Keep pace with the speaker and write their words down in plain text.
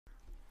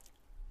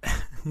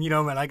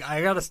Man,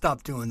 I got to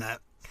stop doing that.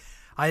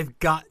 I've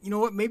got, you know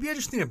what, maybe I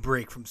just need a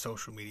break from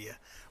social media,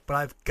 but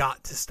I've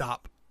got to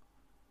stop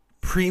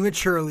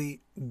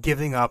prematurely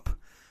giving up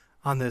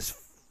on this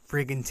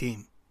friggin'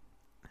 team.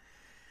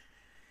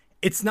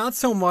 It's not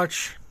so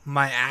much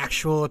my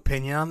actual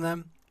opinion on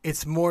them.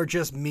 It's more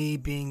just me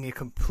being a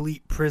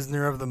complete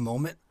prisoner of the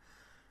moment.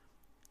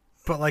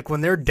 But like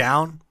when they're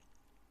down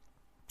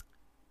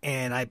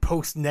and I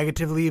post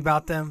negatively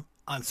about them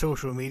on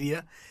social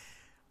media,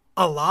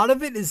 a lot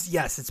of it is,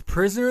 yes, it's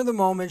prisoner of the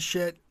moment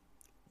shit,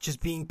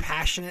 just being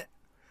passionate.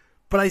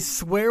 But I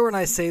swear when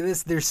I say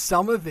this, there's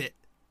some of it,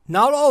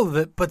 not all of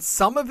it, but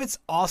some of it's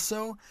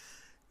also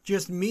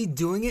just me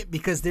doing it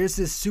because there's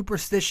this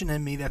superstition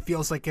in me that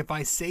feels like if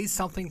I say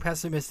something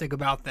pessimistic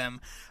about them,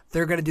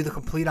 they're going to do the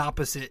complete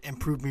opposite and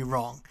prove me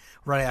wrong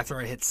right after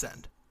I hit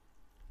send.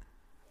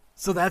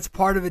 So that's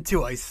part of it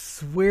too, I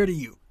swear to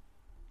you.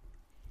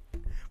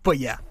 But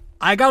yeah,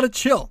 I got to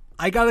chill.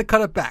 I got to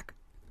cut it back.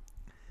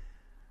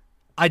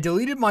 I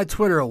deleted my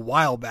Twitter a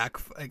while back,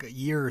 like a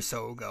year or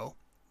so ago,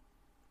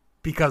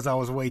 because I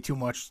was way too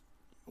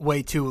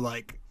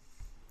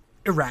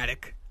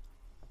erratic.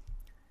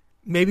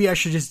 Maybe I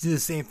should just do the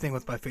same thing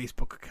with my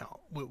Facebook account,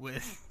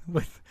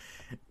 with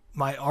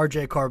my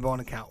RJ Carbone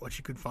account, which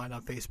you could find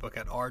on Facebook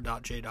at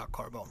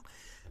r.j.carbone.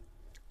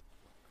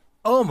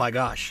 Oh my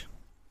gosh.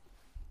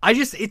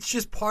 It's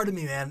just part of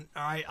me, man.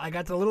 All right, I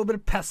got a little bit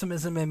of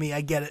pessimism in me. I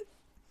get it.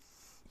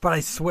 But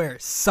I swear,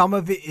 some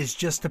of it is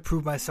just to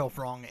prove myself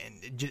wrong,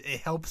 and it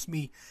helps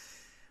me.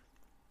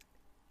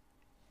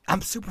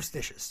 I'm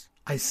superstitious.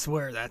 I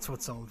swear that's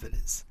what some of it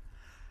is.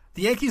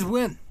 The Yankees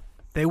win.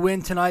 They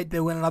win tonight. They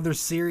win another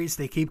series.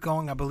 They keep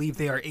going. I believe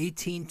they are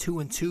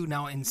 18-2-2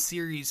 now in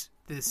series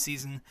this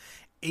season.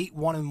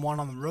 8-1-1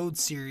 on the road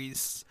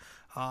series.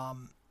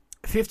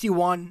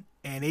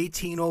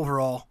 51-18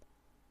 overall.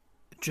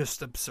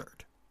 Just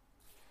absurd.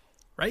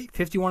 Right?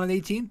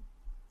 51-18?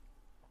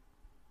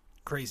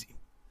 Crazy.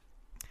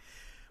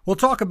 We'll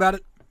talk about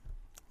it.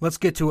 Let's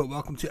get to it.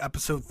 Welcome to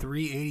episode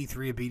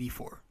 383 of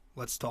BD4.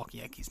 Let's talk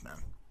Yankees, man.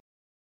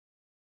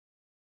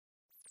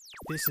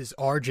 This is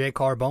RJ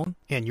Carbone,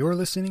 and you're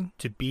listening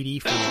to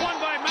BD4. This one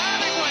by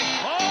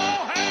Mattingly.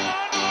 Oh, hang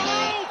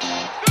on.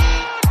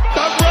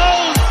 Doug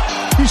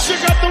Rose. He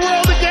shook up the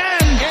world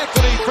again.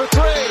 Anthony for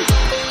three.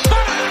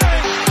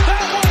 Bang!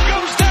 That one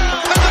goes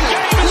down. And the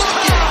game is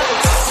tied.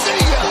 See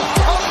ya.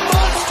 A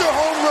monster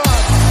home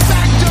run.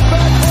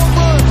 Back-to-back home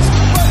runs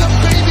by the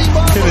baby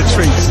Bombers.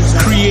 Penetrates,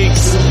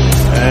 creates,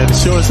 and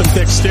shows some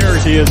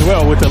dexterity as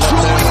well with the left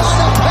hand.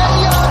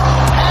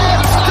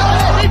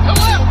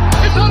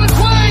 It's on its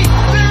way.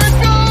 There it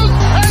goes.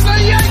 And the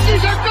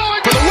Yankees are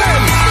going for the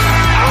win.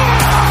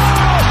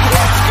 Oh,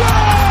 it's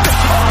good.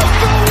 Off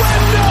the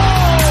window.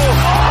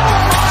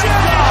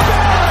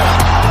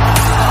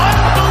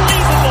 Oh,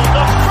 unbelievable.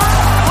 The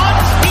first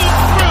punch he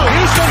threw.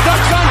 Houston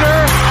ducks under.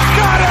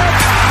 Got it.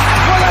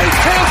 With 8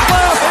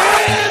 left.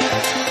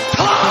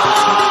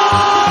 It's time.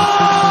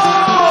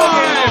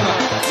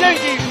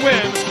 Yankees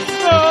win.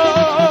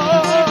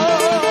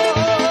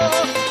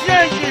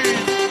 Yankees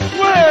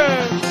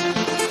win.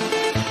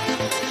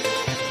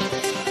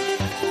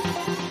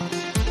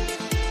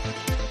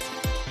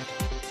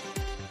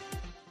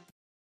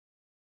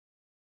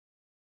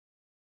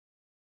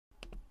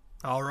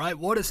 All right,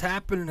 what is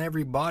happening,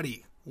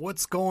 everybody?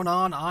 What's going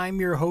on?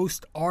 I'm your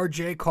host,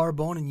 RJ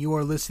Carbone, and you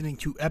are listening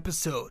to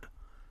episode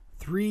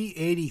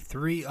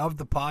 383 of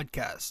the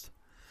podcast.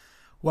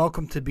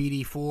 Welcome to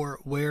BD4,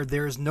 where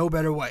there's no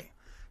better way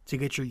to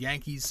get your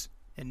Yankees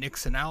and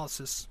Knicks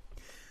analysis.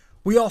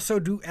 We also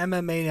do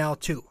MMA now,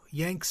 too.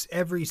 Yanks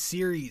every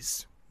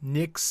series,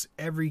 Knicks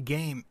every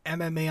game,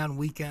 MMA on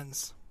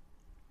weekends.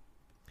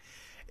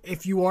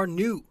 If you are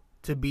new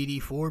to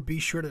BD4, be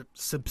sure to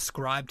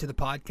subscribe to the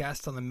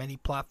podcast on the many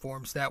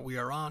platforms that we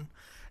are on.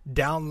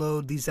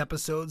 Download these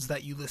episodes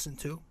that you listen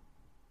to.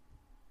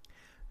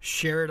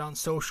 Share it on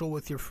social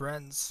with your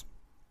friends.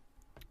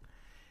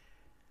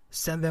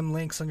 Send them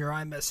links on your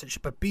iMessage,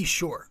 but be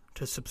sure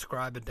to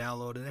subscribe and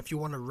download. And if you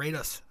want to rate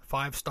us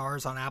 5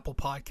 stars on Apple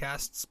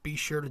Podcasts, be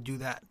sure to do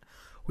that.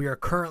 We are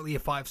currently a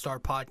 5-star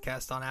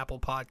podcast on Apple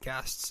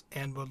Podcasts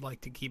and would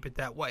like to keep it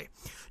that way.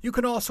 You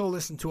can also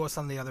listen to us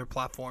on the other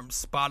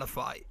platforms,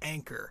 Spotify,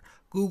 Anchor,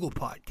 Google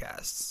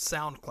Podcasts,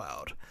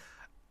 SoundCloud,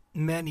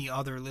 many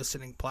other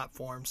listening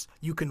platforms.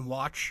 You can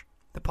watch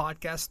the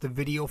podcast. The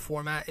video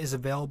format is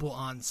available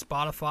on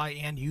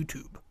Spotify and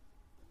YouTube.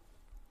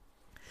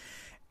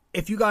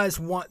 If you guys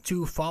want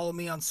to follow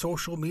me on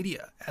social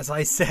media, as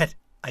I said,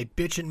 I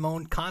bitch and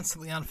moan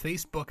constantly on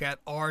Facebook at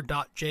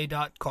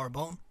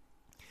r.j.carbone.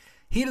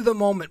 Heat of the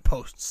moment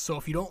posts. So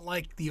if you don't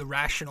like the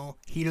irrational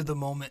heat of the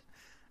moment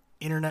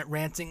internet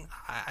ranting,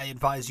 I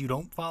advise you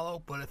don't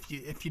follow. But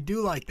if you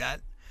do like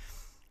that,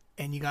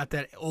 and you got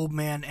that old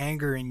man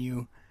anger in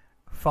you,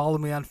 follow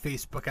me on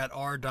Facebook at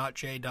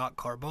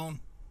r.j.carbone.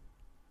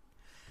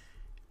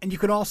 And you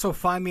can also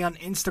find me on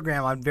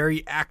Instagram. I'm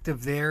very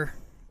active there.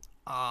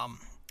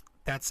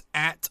 That's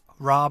at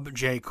Rob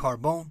J.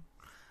 Carbone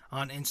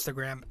on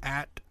Instagram,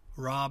 at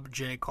Rob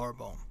J.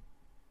 Carbone.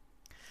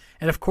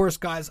 And of course,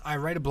 guys, I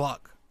write a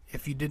blog,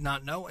 if you did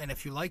not know, and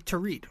if you like to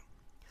read.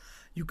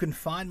 You can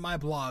find my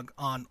blog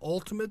on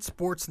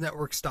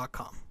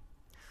ultimatesportsnetworks.com.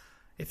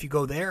 If you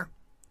go there,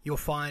 you'll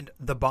find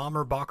the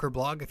Bomber Bacher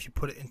blog if you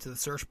put it into the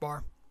search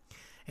bar.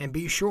 And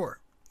be sure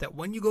that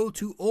when you go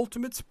to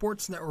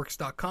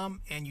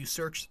ultimatesportsnetworks.com and you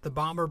search the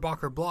Bomber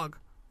Bacher blog,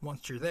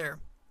 once you're there,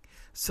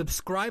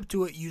 subscribe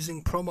to it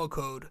using promo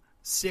code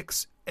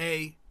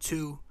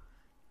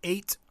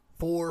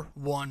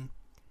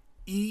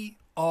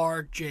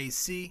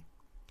 6A2841ERJC.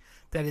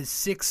 That is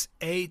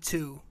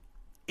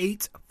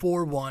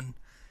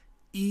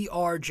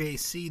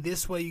 6A2841ERJC.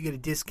 This way you get a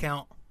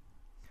discount,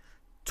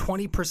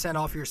 20%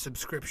 off your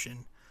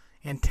subscription,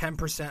 and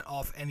 10%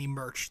 off any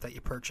merch that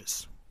you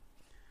purchase.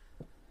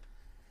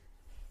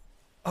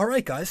 All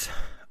right, guys.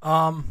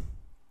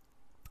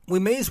 We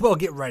may as well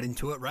get right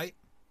into it, right?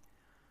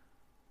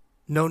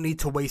 No need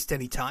to waste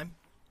any time.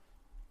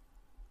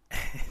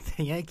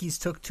 The Yankees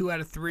took 2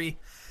 out of 3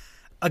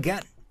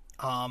 again.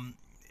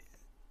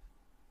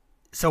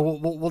 So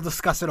we'll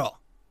discuss it all.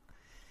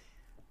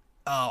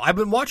 I've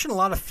been watching a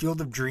lot of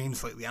Field of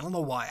Dreams lately. I don't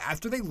know why.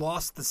 After they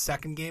lost the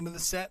second game of the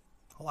set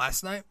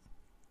last night,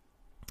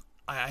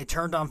 I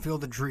turned on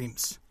Field of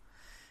Dreams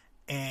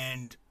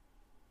and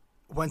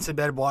went to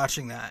bed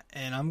watching that.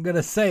 And I'm going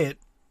to say it.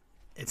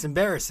 It's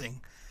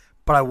embarrassing.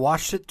 But I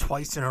watched it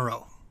twice in a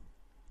row.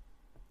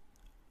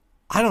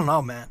 I don't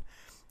know, man.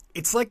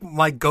 It's like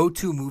my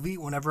go-to movie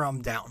whenever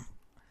I'm down.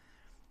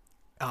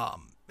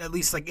 At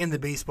least like in the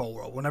baseball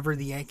world. Whenever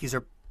the Yankees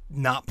are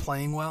not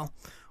playing well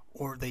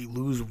or they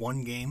lose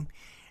one game,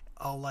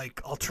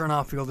 I'll turn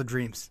on Field of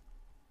Dreams.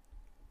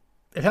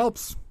 It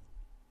helps.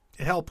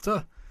 It helped.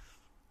 The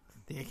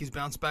Yankees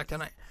bounced back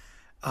tonight.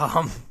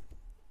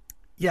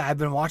 Yeah, I've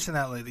been watching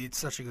that lately. It's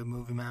such a good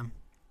movie, man.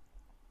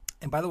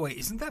 And by the way,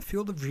 isn't that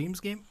Field of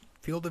Dreams game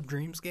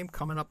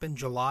coming up in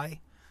July,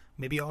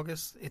 maybe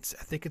August?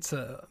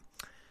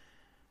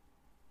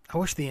 I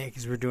wish the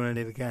Yankees were doing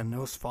it again. It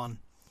was fun.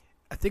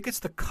 I think it's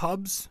the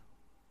Cubs,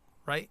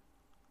 right?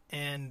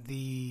 And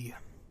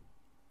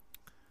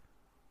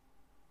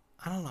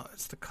I don't know.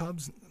 It's the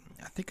Cubs.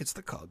 I think it's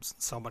the Cubs.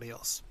 Somebody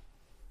else.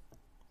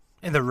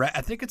 And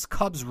I think it's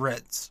Cubs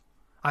Reds.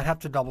 I'd have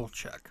to double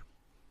check.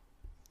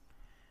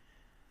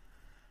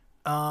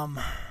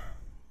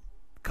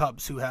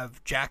 Cubs, who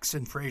have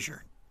Jackson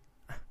Frazier.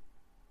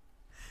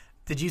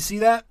 Did you see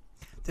that?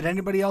 Did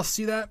anybody else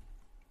see that?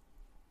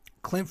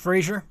 Clint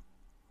Frazier.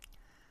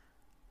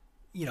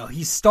 You know,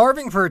 he's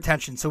starving for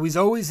attention, so he's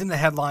always in the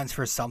headlines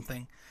for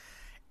something.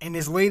 And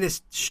his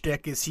latest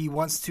shtick is he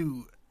wants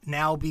to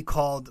now be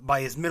called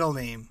by his middle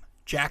name,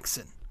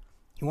 Jackson.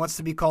 He wants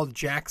to be called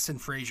Jackson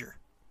Frazier.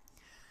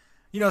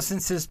 You know,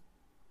 since his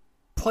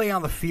play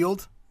on the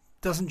field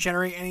doesn't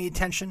generate any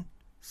attention,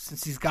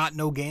 since he's got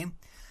no game,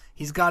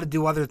 he's got to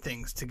do other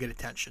things to get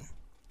attention.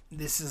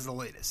 This is the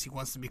latest. He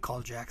wants to be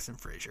called Jackson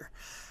Frazier.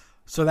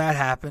 So that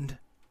happened.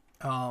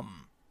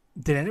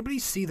 Did anybody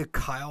see the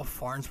Kyle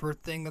Farnsworth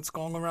thing that's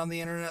going around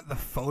the internet? The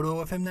photo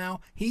of him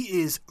now?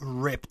 He is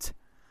ripped.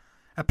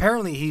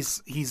 Apparently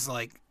he's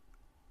like,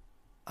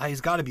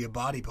 he's got to be a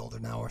bodybuilder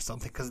now or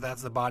something because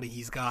that's the body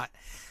he's got.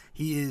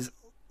 He is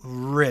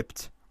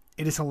ripped.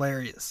 It is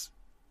hilarious.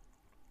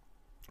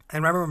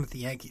 And I remember him with the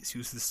Yankees. He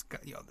was this guy,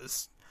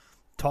 this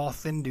tall,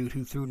 thin dude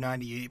who threw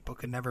 98 but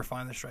could never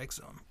find the strike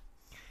zone.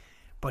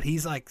 But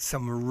he's like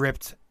some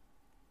ripped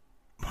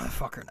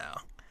motherfucker now.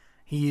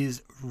 He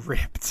is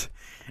ripped.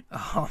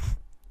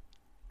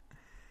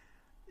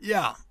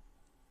 Yeah.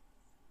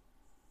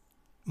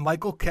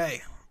 Michael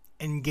Kay,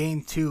 in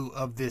Game 2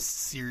 of this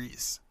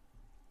series,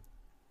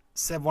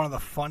 said one of the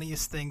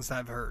funniest things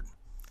I've heard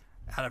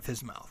out of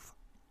his mouth.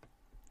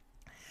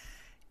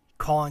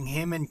 Calling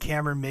him and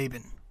Cameron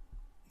Maybin,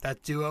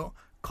 that duo,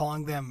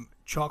 calling them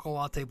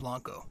Chocolate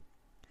Blanco.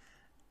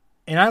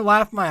 And I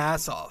laughed my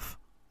ass off.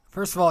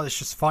 First of all, it's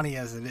just funny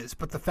as it is,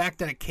 but the fact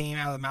that it came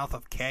out of the mouth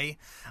of Kay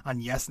on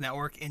Yes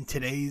Network in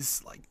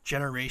today's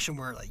generation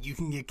where you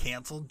can get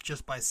canceled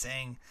just by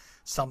saying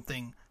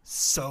something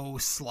so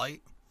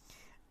slight.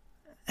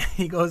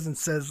 He goes and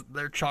says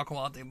they're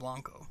Chocolate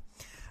Blanco.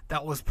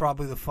 That was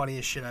probably the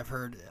funniest shit I've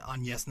heard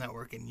on Yes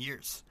Network in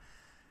years.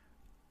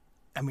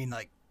 I mean,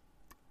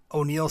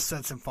 O'Neal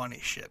said some funny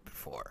shit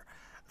before.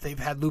 They've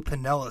had Lou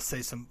Piniella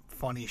say some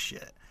funny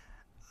shit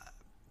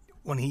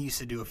when he used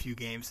to do a few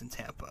games in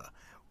Tampa.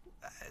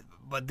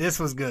 But this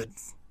was good.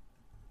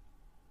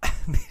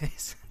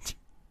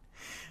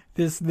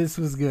 This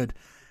was good.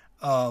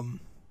 All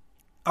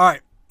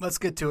right, let's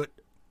get to it.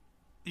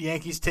 The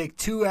Yankees take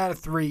 2 out of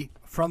 3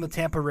 from the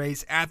Tampa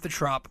Rays at the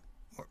Trop.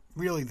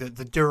 Really, the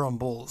Durham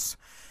Bulls.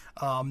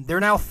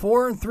 They're now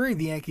 4-3.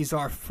 The Yankees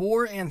are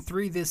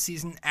 4-3 this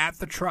season at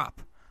the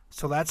Trop.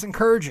 So that's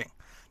encouraging.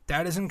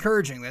 That is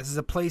encouraging. This is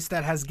a place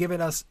that has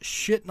given us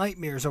shit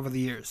nightmares over the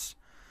years.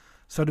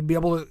 So to be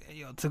able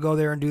to go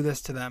there and do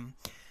this to them,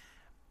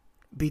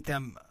 beat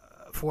them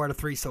 4 out of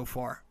 3 so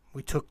far.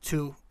 We took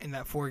 2 in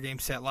that 4-game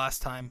set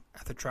last time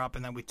at the Trop,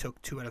 and then we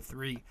took 2 out of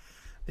 3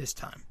 this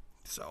time.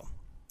 So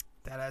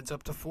that adds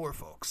up to 4,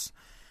 folks.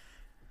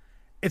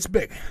 It's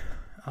big.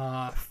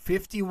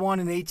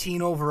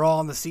 51-18 overall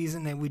in the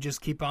season, and we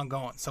just keep on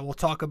going. So we'll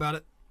talk about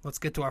it. Let's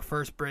get to our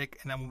first break,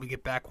 and then when we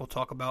get back, we'll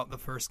talk about the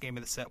first game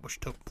of the set, which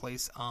took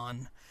place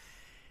on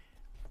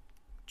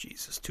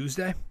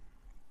Tuesday?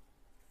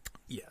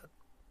 Yeah.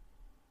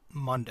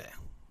 Monday,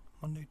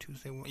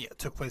 Tuesday. Yeah, it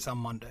took place on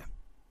Monday.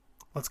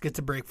 Let's get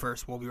to break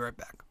first. We'll be right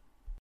back.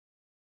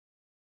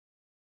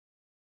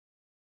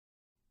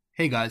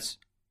 Hey guys.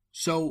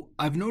 So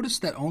I've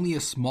noticed that only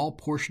a small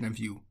portion of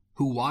you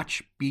who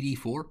watch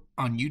BD4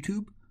 on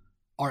YouTube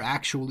are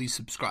actually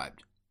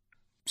subscribed.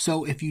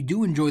 So if you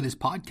do enjoy this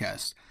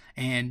podcast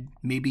and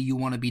maybe you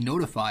want to be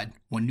notified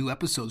when new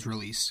episodes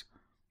release,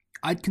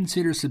 I'd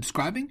consider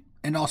subscribing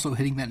and also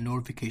hitting that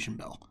notification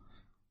bell.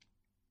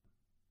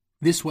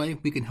 This way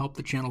we can help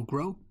the channel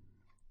grow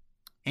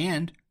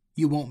and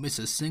you won't miss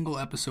a single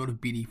episode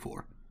of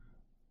BD4.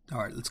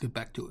 Alright, let's get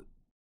back to it.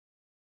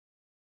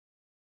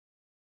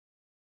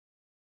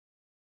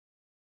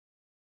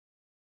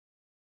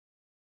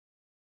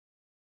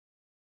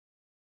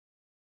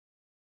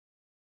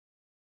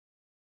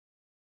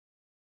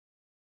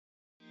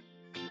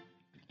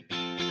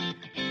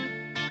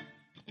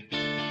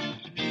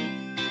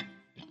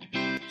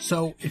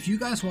 So, if you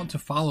guys want to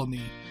follow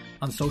me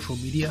on social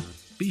media,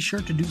 be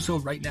sure to do so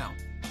right now.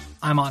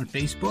 I'm on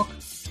Facebook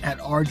at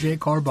RJ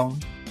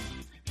Carbone,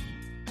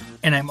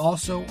 and I'm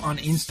also on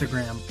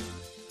Instagram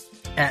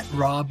at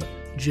Rob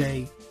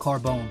J.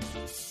 Carbone.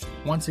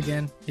 Once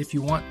again, if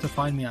you want to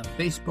find me on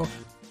Facebook,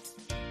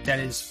 that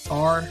is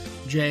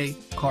RJ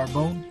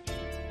Carbone.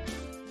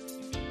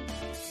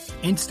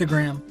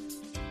 Instagram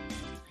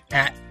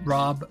at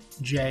Rob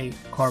J.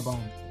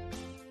 Carbone.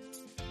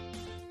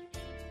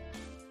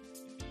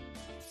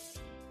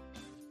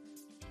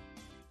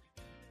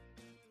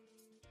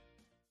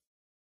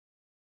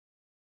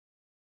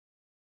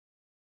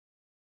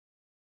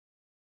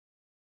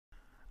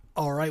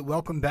 All right,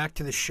 welcome back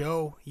to the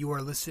show. You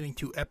are listening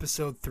to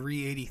episode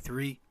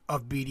 383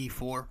 of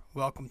BD4.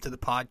 Welcome to the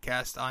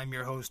podcast. I'm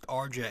your host,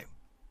 RJ.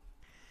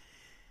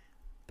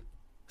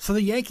 So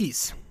the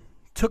Yankees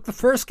took the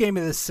first game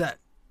of this set,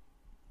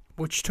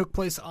 which took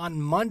place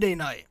on Monday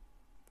night,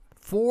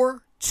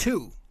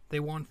 4-2. They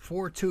won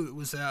 4-2. It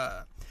was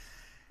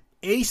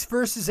ace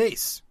versus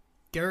ace.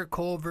 Gerrit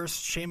Cole versus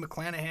Shane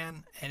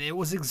McClanahan, and it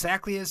was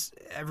exactly as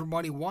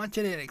everybody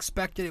wanted and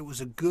expected. It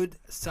was a good,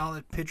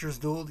 solid pitcher's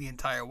duel the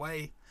entire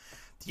way.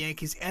 The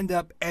Yankees end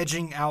up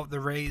edging out the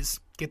Rays,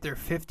 get their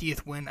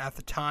 50th win at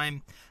the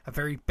time. A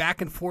very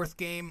back-and-forth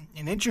game.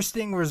 An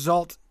interesting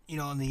result,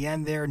 in the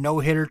end there.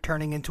 No-hitter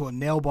turning into a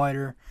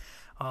nail-biter.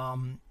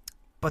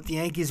 But the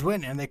Yankees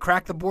win, and they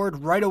crack the board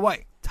right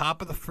away. Top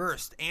of the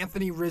first.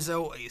 Anthony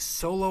Rizzo, a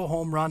solo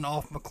home run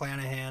off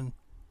McClanahan.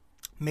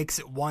 Makes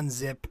it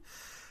 1-0.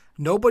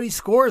 Nobody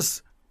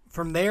scores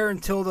from there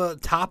until the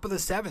top of the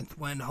seventh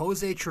when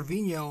Jose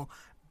Trevino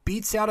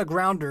beats out a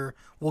grounder.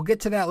 We'll get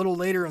to that a little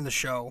later in the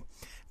show.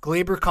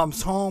 Gleyber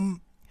comes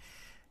home.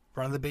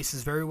 Running the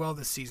bases very well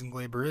this season,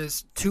 Gleyber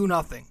is.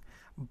 2-0.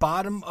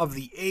 Bottom of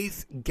the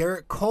eighth,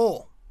 Gerrit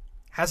Cole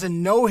has a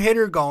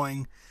no-hitter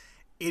going.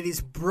 It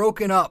is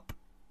broken up.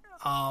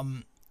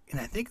 And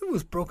I think it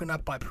was broken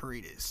up by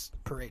Paredes.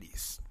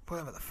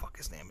 Whatever the fuck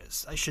his name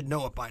is. I should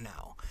know it by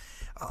now.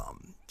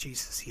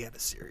 Jesus, he had a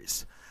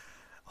series.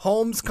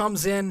 Holmes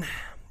comes in,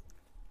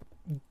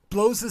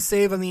 blows the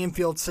save on the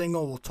infield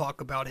single. We'll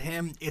talk about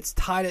him. It's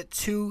tied at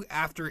 2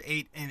 after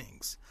 8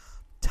 innings.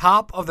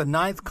 Top of the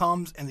ninth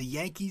comes, and the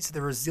Yankees,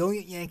 the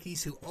resilient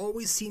Yankees who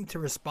always seem to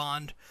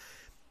respond.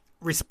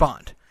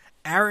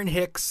 Aaron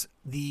Hicks,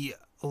 the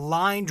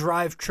line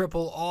drive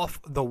triple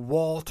off the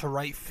wall to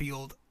right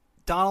field.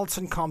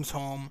 Donaldson comes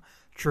home.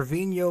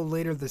 Trevino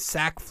later the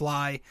sac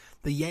fly.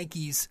 The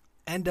Yankees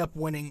end up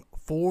winning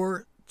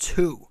 4-2.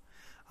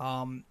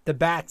 The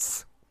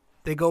Bats,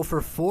 they go for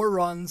 4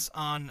 runs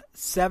on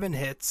 7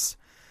 hits.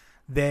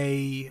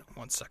 Here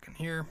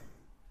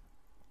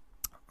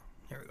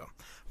we go.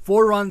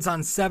 4 runs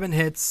on 7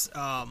 hits,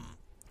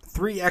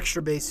 3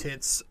 extra base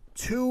hits,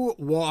 2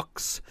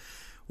 walks,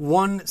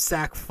 1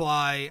 sac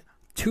fly,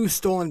 2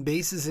 stolen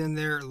bases in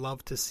there.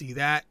 Love to see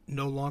that.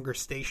 No longer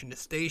station to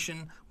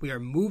station. We are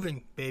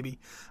moving, baby.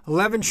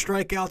 11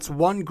 strikeouts,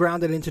 1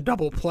 grounded into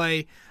double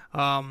play.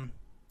 I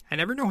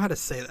never know how to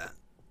say that.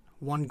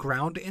 1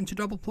 ground into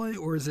double play,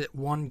 or is it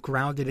 1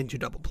 grounded into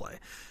double play?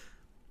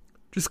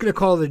 Just going to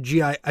call it a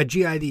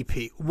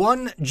GIDP.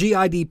 1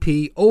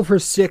 GIDP, over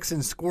 6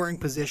 in scoring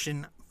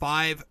position,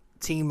 5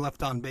 team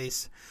left on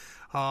base.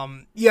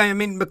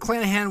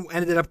 McClanahan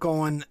ended up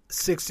going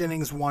 6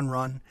 innings, 1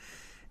 run.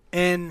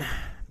 And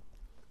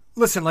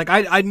listen,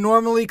 I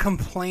normally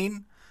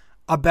complain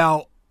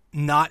about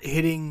not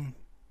hitting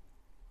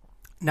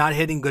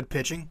good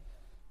pitching,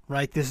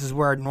 right? This is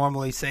where I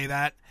normally say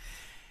that.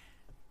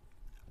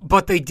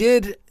 But they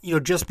did,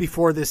 just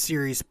before this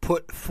series,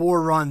 put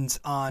 4 runs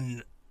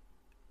on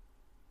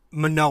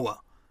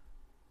Manoah,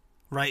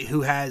 right,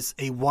 who has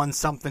a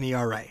 1-something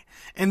ERA.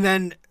 And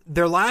then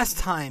their last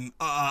time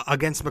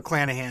against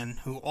McClanahan,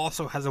 who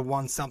also has a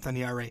 1-something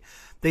ERA,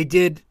 they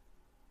did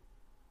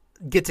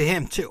get to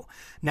him too.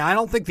 Now, I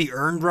don't think the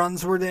earned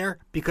runs were there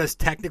because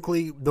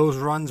technically those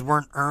runs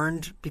weren't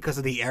earned because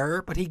of the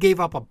error, but he gave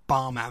up a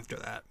bomb after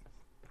that.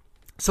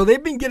 So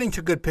they've been getting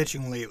to good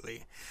pitching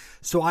lately.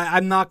 So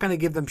I'm not going to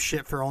give them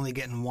shit for only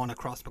getting one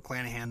across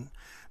McClanahan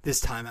this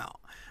time out.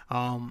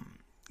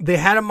 They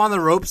had him on the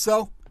ropes,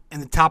 though, in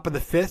the top of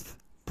the fifth,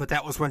 but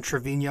that was when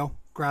Trevino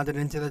grounded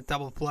into the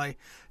double play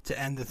to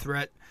end the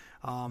threat.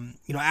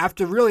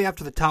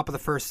 After the top of the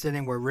first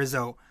inning where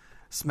Rizzo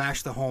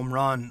smashed the home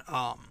run,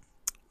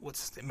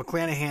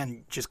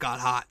 McClanahan just got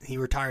hot. He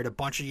retired a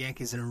bunch of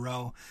Yankees in a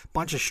row,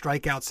 bunch of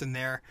strikeouts in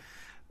there,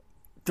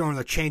 throwing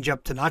the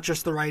changeup to not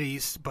just the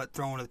righties, but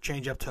throwing the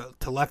changeup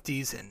to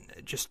lefties, and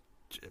it just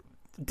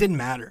didn't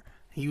matter.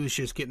 He was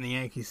just getting the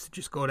Yankees to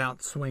just go down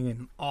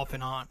swinging off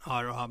and on,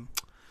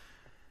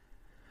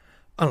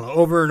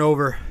 over and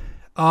over.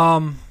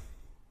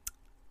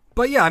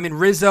 But yeah, I mean,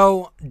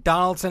 Rizzo,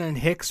 Donaldson, and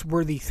Hicks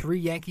were the three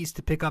Yankees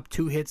to pick up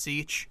 2 hits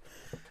each.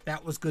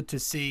 That was good to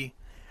see.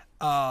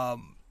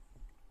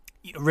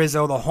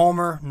 Rizzo, the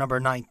homer, number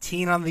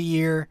 19 on the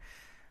year.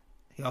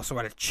 He also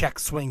had a check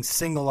swing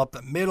single up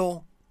the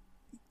middle.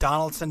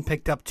 Donaldson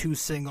picked up 2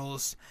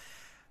 singles.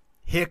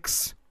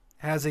 Hicks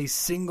has a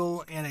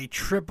single and a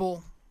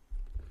triple.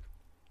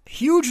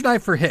 Huge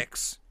night for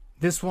Hicks.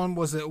 This one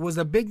was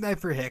a big night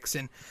for Hicks,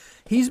 and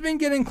he's been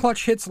getting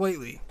clutch hits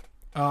lately.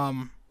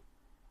 1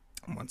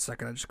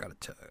 second, I just got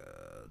to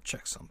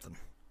check something.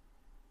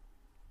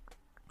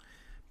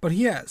 But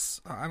he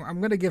has. I'm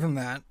going to give him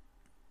that.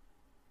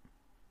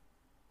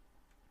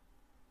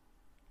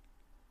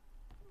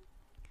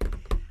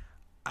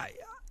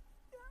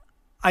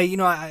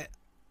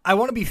 I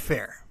want to be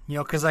fair,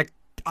 because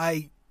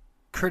I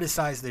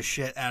criticize the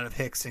shit out of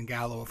Hicks and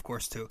Gallo, of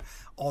course, too,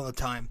 all the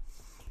time.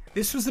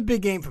 This was a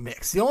big game from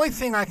Hicks. The only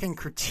thing I can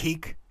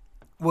critique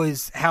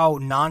was how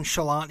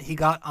nonchalant he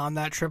got on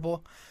that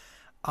triple.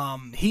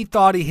 He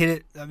thought he hit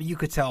it. I mean, you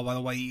could tell by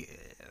the way.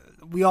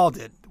 We all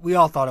did. We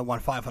all thought it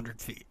went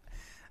 500 feet.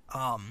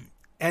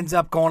 Ends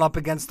up going up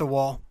against the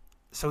wall.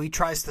 So he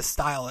tries to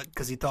style it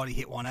because he thought he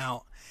hit one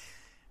out.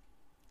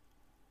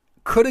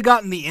 Could have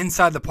gotten the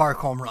inside the park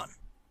home run.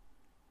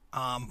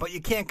 But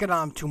you can't get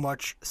on him too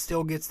much.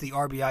 Still gets the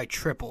RBI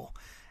triple.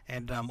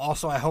 And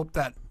also I hope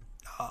that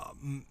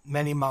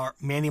Manny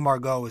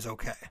Margot is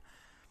okay.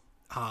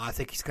 I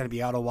think he's going to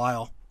be out a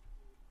while.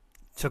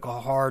 Took a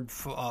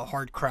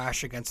hard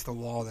crash against the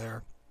wall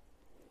there.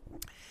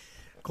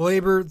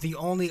 Gleyber, the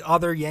only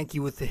other Yankee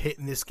with the hit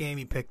in this game,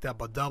 he picked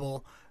up a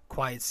double.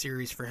 Quiet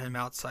series for him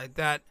outside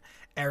that.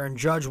 Aaron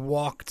Judge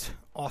walked,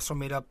 also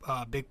made up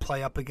a big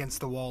play up against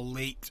the wall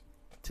late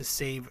to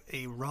save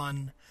a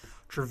run.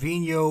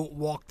 Trevino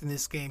walked in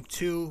this game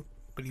too,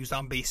 but he was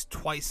on base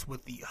twice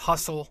with the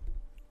hustle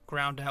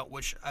ground out,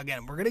 which,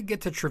 again, we're going to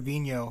get to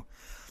Trevino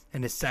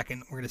in a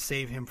second. We're going to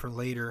save him for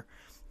later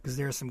because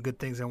there are some good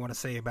things I want to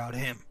say about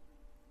him.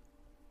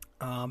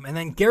 And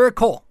then Garrett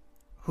Cole,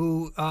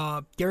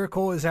 Garrett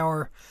Cole is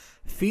our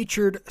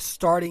featured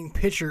starting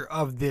pitcher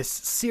of this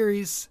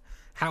series.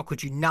 How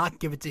could you not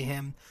give it to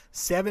him?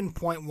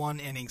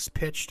 7.1 innings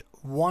pitched,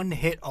 1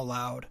 hit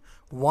allowed,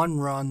 1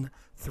 run,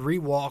 3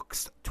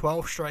 walks,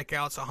 12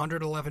 strikeouts,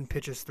 111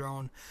 pitches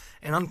thrown,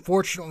 and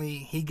unfortunately,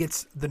 he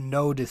gets the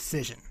no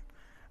decision.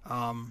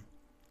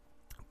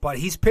 But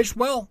he's pitched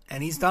well,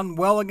 and he's done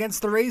well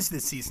against the Rays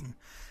this season.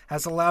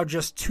 Has allowed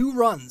just 2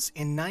 runs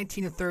in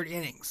 19 1/3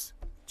 innings.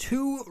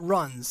 2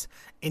 runs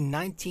in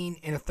 19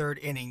 1/3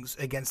 innings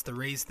against the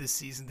Rays this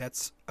season.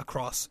 That's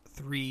across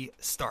 3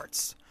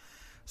 starts.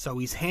 So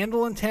he's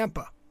handling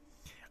Tampa.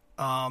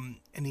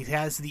 And he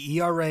has the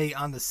ERA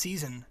on the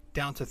season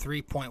down to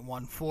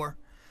 3.14.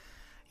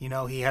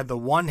 He had the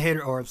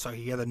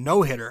he had the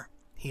no-hitter.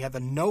 He had the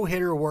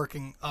no-hitter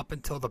working up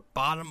until the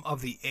bottom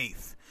of the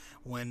 8th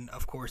when,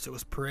 of course, it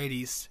was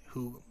Paredes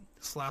who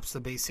slaps the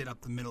base hit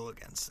up the middle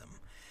against him.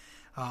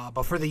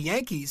 But for the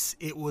Yankees,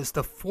 it was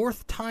the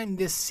 4th time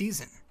this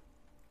season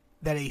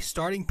that a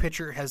starting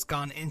pitcher has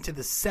gone into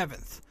the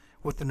 7th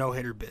with the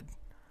no-hitter bid.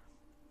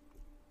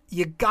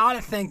 You got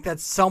to think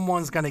that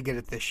someone's going to get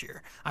it this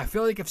year. I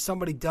feel like if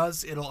somebody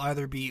does, it'll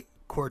either be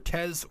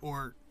Cortez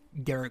or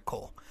Garrett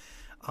Cole.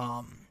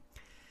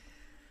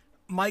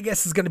 My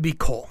guess is going to be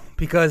Cole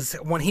because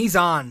when he's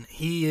on,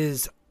 he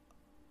is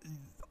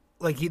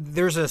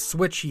there's a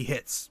switch he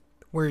hits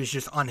where he's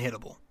just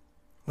unhittable.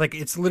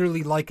 It's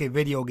literally like a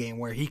video game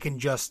where he can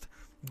just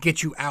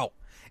get you out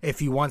if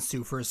he wants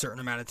to for a certain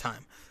amount of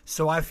time.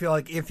 So I feel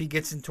like if he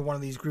gets into one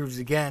of these grooves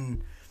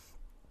again,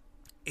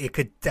 it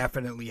could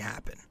definitely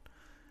happen.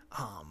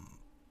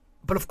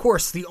 But of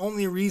course, the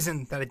only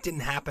reason that it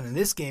didn't happen in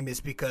this game is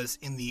because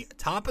in the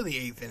top of the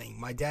 8th inning,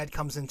 my dad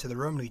comes into the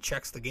room and he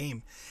checks the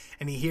game,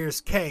 and he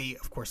hears Kay.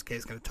 Of course, Kay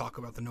is going to talk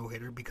about the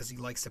no-hitter because he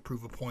likes to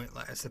prove a point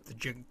as if the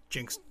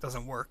jinx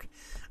doesn't work.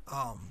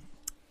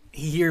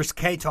 He hears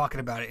Kay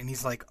talking about it, and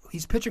he's like,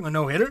 he's pitching a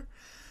no-hitter?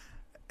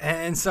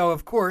 And so,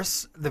 of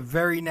course, the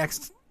very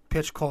next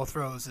pitch Cole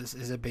throws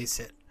is a base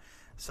hit.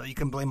 So you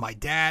can blame my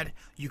dad.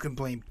 You can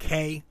blame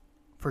Kay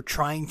for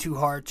trying too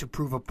hard to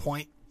prove a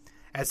point,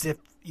 as if,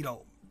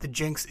 the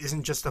jinx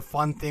isn't just a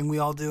fun thing we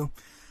all do.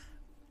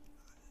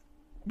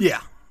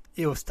 Yeah,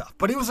 it was tough.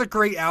 But it was a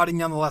great outing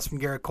nonetheless from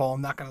Gerrit Cole.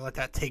 I'm not going to let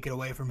that take it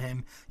away from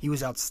him. He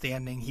was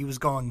outstanding. He was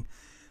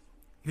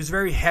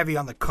very heavy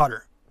on the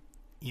cutter,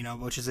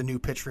 which is a new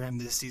pitch for him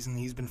this season.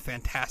 He's been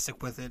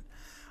fantastic with it,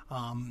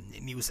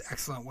 and he was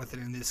excellent with it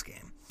in this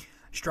game.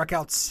 Struck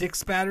out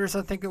 6 batters,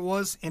 I think it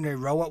was, in a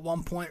row at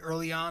one point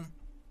early on.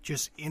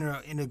 Just in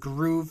a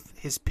groove.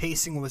 His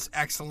pacing was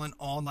excellent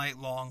all night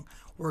long,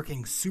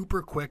 working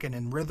super quick and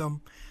in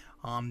rhythm.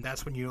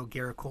 That's when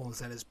Gerrit Cole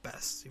is at his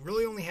best. He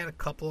really only had a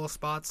couple of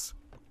spots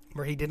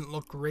where he didn't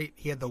look great.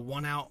 He had the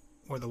one out,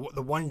 or the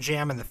one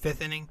jam in the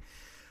 5th inning,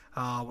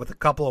 with a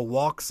couple of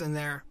walks in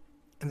there.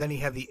 And then he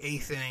had the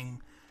 8th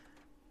inning,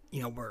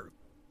 where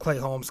Clay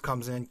Holmes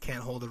comes in,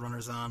 can't hold the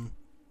runners on.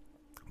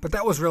 But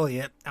that was really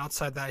it.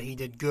 Outside that, he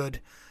did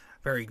good,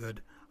 very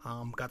good.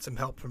 Got some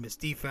help from his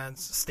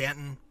defense.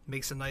 Stanton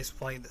makes a nice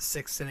play in the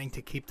 6th inning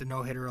to keep the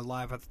no-hitter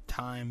alive at the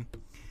time.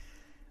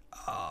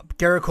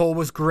 Gerrit Cole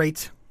was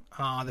great.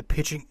 The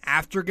pitching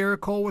after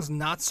Gerrit Cole was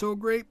not so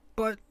great,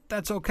 but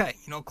that's okay.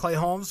 Clay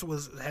Holmes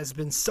has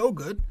been so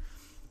good.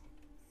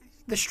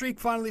 The streak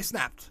finally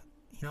snapped.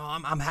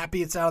 I'm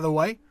happy it's out of the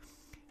way.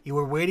 You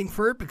were waiting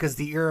for it because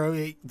the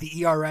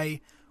ERA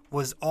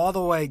was all the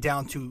way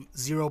down to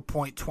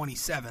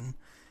 0.27,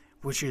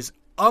 which is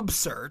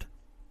absurd.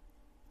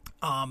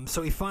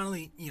 So he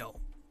finally,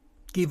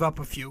 gave up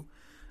a few.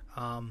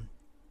 I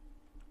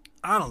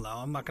don't know.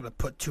 I'm not going to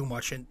put too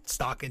much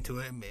stock into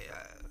it.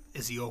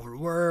 Is he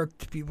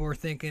overworked? People were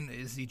thinking.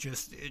 Is he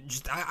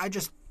I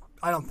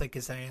don't think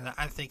it's any of that.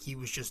 I think he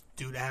was just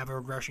due to have a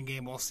regression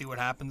game. We'll see what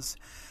happens.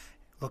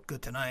 Looked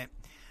good tonight.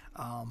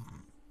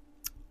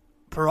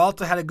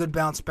 Peralta had a good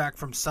bounce back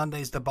from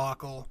Sunday's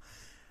debacle.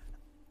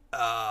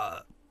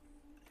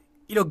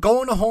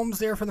 Going to Holmes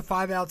there for the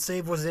 5-out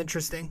save was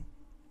interesting.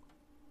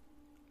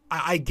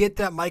 I get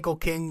that Michael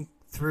King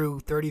threw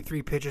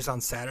 33 pitches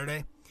on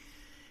Saturday.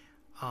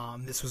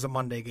 This was a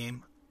Monday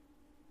game.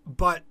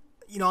 But,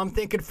 I'm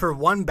thinking for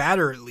one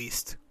batter at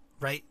least,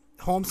 right?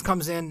 Holmes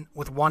comes in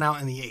with 1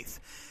 out in the 8th.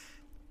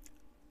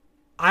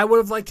 I would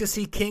have liked to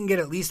see King get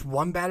at least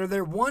one batter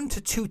there, 1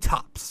 to 2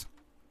 tops.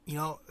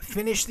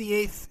 Finish the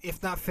 8th.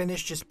 If not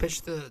finish, just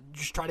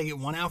try to get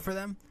 1 out for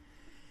them.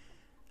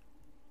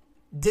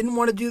 Didn't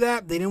want to do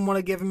that. They didn't want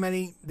to give him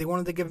they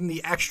wanted to give him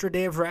the extra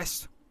day of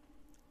rest.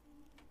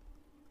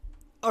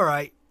 All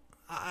right.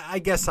 I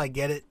guess I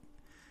get it.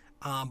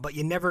 But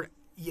you never,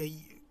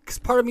 because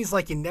part of me is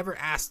like, you never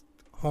asked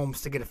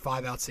Holmes to get a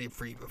 5-out save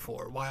for you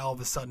before. Why all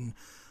of a sudden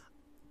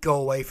go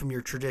away from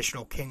your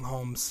traditional King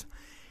Holmes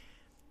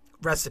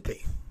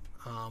recipe?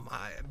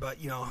 But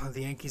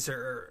the Yankees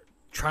are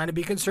trying to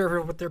be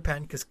conservative with their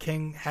pen because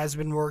King has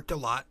been worked a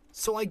lot.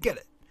 So I get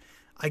it.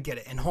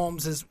 And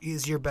Holmes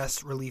is your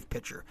best relief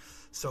pitcher.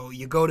 So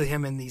you go to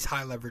him in these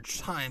high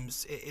leverage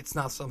times. It's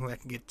not something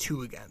that can get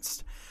too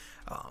against.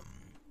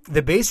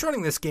 The base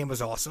running this game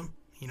was awesome.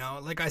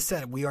 Like I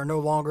said, we are no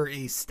longer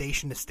a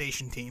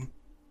station-to-station team.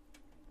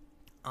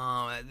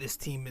 This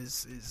team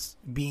is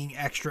being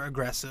extra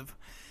aggressive.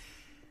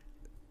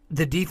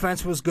 The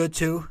defense was good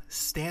too.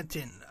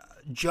 Stanton,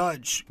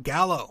 Judge,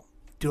 Gallo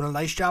doing a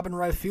nice job in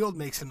right field,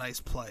 makes a nice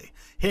play.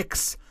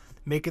 Hicks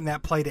making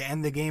that play to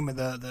end the game in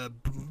the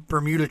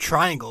Bermuda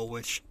Triangle,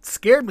 which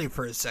scared me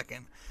for a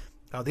second.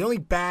 The only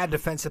bad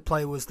defensive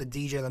play was the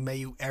DJ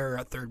LeMahieu error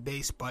at third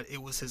base, but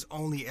it was his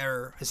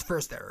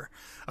first error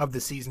of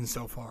the season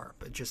so far,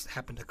 but just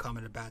happened to come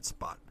in a bad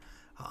spot.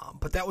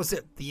 But that was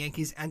it. The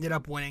Yankees ended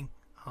up winning.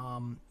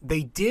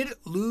 They did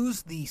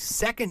lose the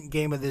second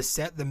game of this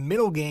set. The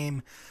middle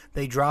game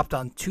they dropped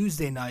on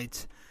Tuesday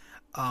night,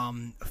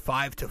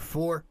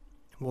 5-4.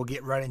 We'll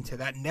get right into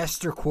that.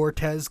 Nestor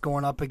Cortez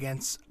going up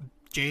against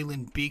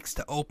Jalen Beeks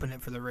to open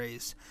it for the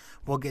Rays.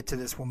 We'll get to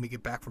this when we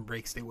get back from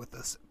break. Stay with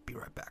us. Be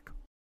right back.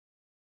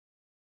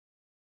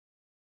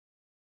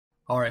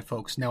 All right,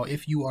 folks. Now,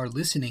 if you are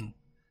listening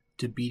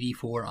to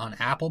BD4 on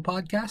Apple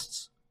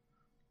Podcasts,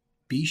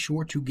 be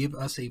sure to give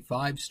us a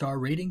 5-star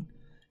rating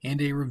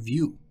and a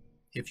review,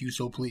 if you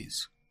so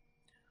please.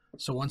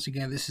 So once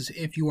again, this is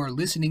if you are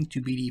listening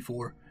to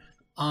BD4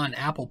 on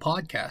Apple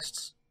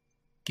Podcasts,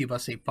 give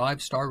us a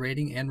 5-star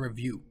rating and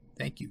review.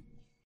 Thank you.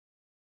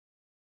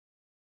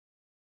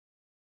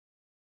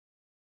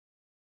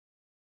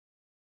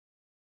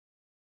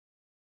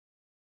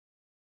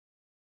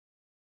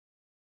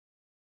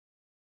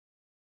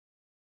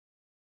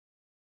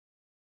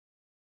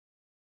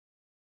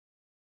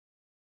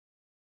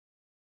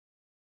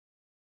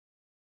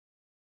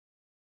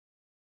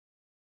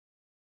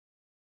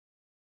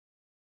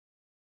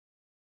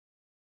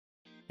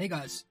 Hey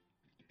guys,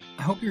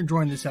 I hope you're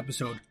enjoying this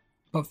episode.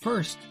 But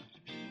first,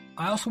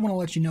 I also want to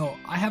let you know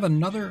I have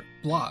another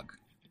blog.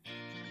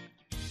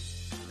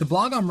 The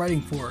blog I'm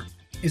writing for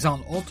is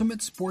on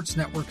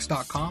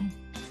UltimateSportsNetworks.com,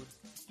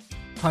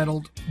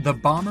 titled The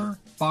Bomber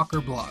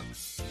Bocker Blog.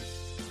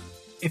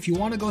 If you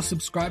want to go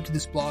subscribe to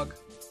this blog,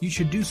 you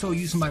should do so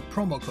using my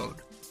promo code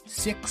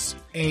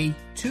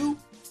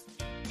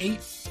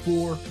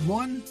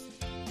 6A2841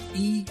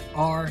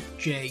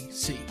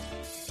 ERJC.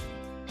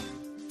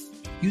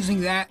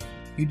 Using that,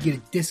 you'd get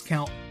a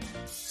discount,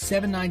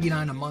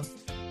 $7.99 a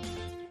month,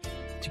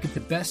 to get the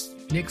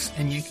best Knicks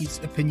and Yankees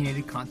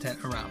opinionated content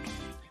around.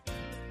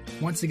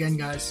 Once again,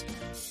 guys,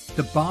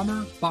 the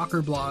Bomber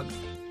Bocker blog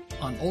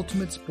on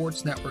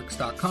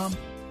UltimateSportsNetworks.com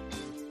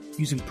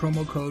using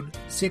promo code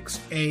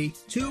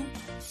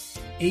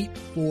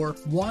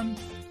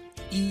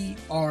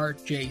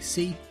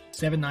 6A2841ERJC,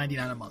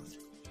 $7.99 a month.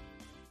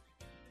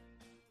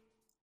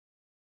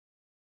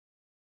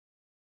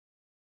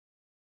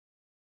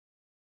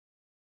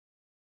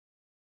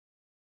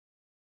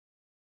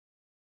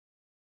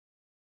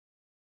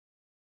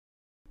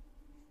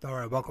 All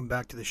right, welcome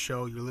back to the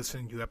show. You're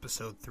listening to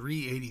episode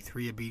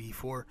 383 of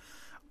BD4.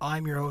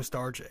 I'm your host,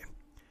 RJ.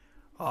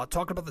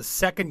 Talking about the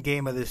second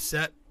game of this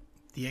set,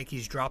 the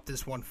Yankees dropped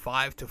this one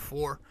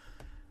 5-4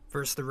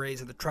 versus the Rays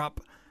at the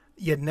Trop.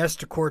 You had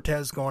Nestor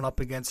Cortes going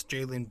up against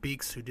Jalen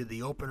Beeks, who did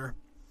the opener.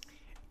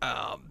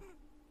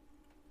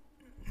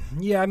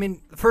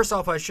 First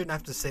off, I shouldn't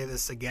have to say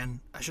this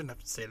again. I shouldn't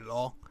have to say it at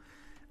all.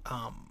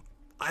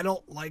 I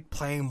don't like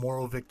playing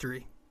moral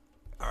victory.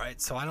 All right,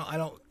 so I'm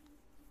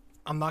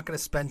not going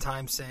to spend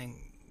time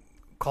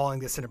calling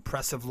this an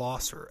impressive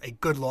loss or a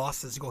good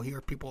loss, as you'll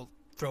hear people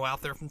throw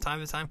out there from time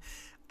to time.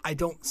 I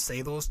don't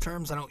say those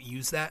terms. I don't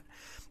use that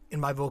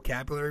in my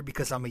vocabulary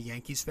because I'm a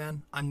Yankees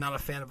fan. I'm not a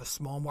fan of a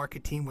small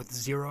market team with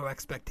zero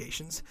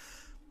expectations.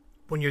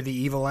 When you're the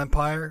evil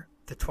empire,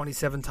 the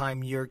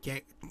 27-time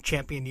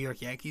champion New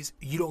York Yankees,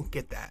 you don't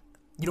get that.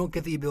 You don't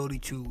get the ability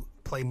to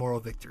play moral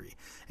victory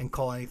and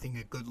call anything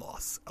a good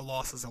loss. A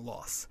loss is a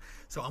loss.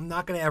 So I'm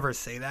not going to ever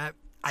say that.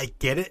 I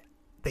get it.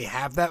 They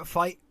have that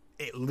fight.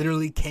 It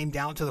literally came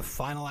down to the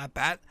final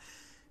at-bat.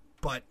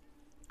 But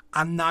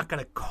I'm not going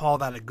to call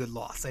that a good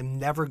loss. I'm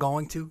never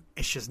going to.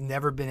 It's just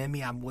never been in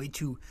me. I'm way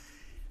too,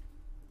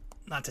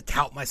 not to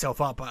tout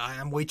myself up, but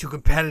I'm way too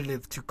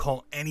competitive to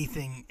call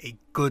anything a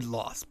good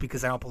loss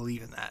because I don't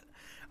believe in that.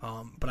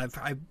 But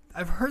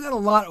I've heard that a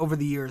lot over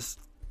the years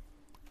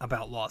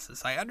about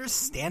losses. I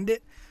understand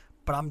it,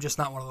 but I'm just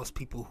not one of those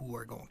people who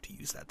are going to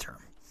use that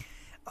term.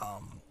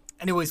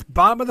 Anyways,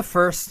 bottom of the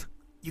first.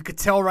 You could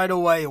tell right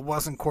away it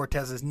wasn't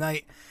Cortez's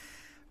night.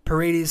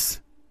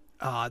 Paredes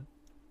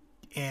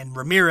and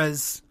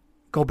Ramirez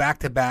go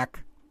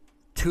back-to-back,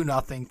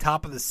 2-0.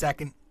 Top of the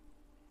second,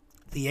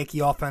 the Yankee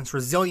offense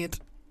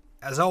resilient,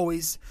 as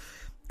always,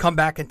 come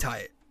back and tie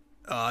it.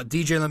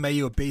 DJ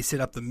LeMahieu, a base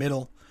hit up the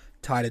middle,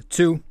 tied at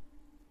 2.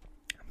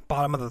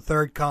 Bottom of the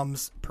third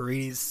comes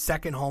Paredes'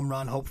 second home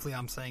run. Hopefully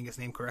I'm saying his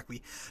name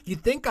correctly.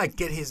 You'd think I'd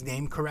get his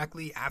name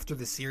correctly after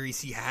the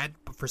series he had,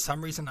 but for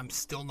some reason I'm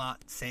still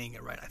not saying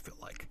it right, I feel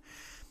like.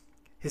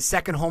 His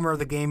second homer of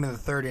the game in the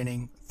third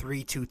inning,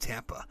 3-2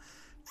 Tampa.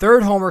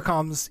 Third homer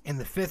comes in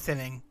the fifth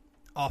inning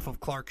off of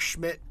Clark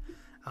Schmidt.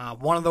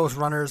 One of those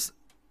runners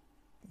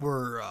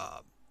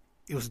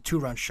it was a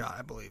 2-run shot,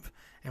 I believe.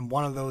 And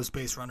one of those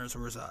base runners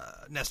was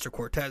Nestor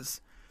Cortes.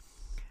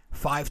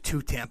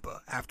 5-2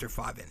 Tampa after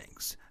 5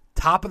 innings.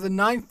 Top of the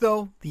ninth,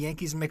 though, the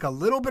Yankees make a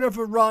little bit of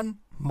a run.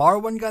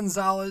 Marwin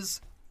Gonzalez,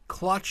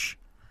 clutch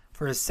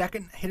for his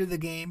second hit of the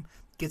game,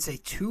 gets a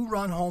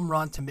 2-run home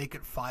run to make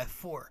it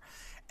 5-4.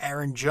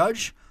 Aaron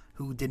Judge,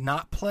 who did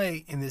not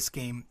play in this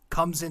game,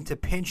 comes in to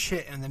pinch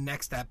hit in the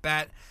next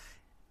at-bat.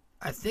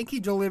 I think he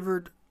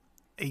delivered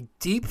a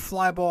deep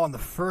fly ball on the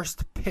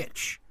first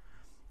pitch.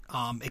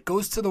 It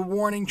goes to the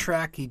warning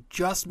track. He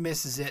just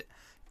misses it.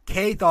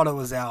 Kay thought it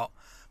was out.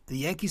 The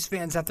Yankees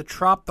fans at the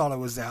Trop thought it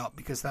was out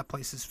because that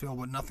place is filled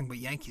with nothing but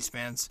Yankees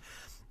fans.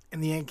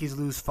 And the Yankees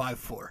lose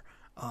 5-4.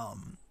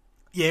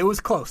 It was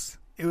close.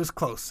 It was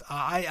close.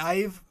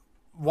 I've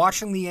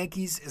watching the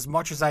Yankees as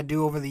much as I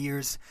do over the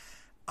years,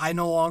 I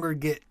no longer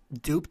get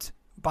duped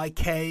by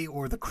K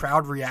or the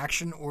crowd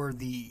reaction or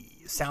the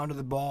sound of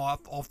the ball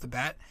off the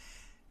bat.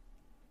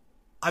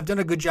 I've done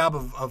a good job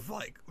of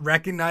like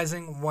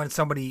recognizing when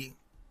somebody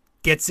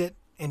gets it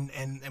and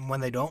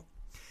when they don't.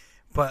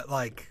 But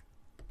like,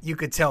 you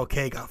could tell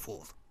Kay got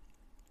fooled.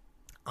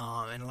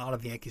 And a lot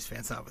of Yankees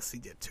fans obviously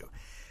did too.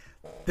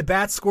 The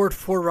Bats scored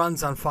 4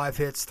 runs on 5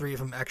 hits, 3 of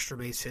them extra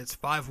base hits,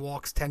 5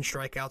 walks, 10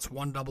 strikeouts,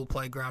 1 double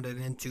play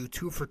grounded into,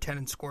 2 for 10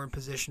 in scoring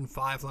position,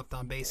 5 left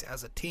on base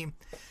as a team.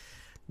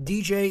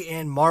 DJ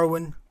and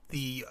Marwin,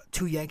 the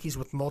 2 Yankees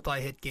with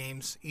multi-hit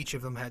games, each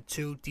of them had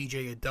 2.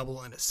 DJ a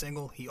double and a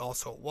single. He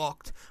also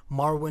walked.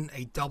 Marwin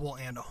a double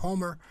and a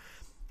homer.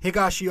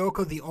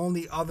 Higashioka, the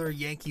only other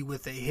Yankee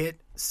with a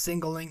hit,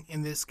 singling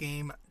in this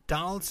game.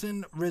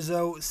 Donaldson,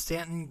 Rizzo,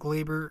 Stanton,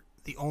 Glaber,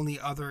 the only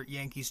other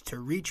Yankees to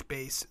reach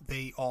base.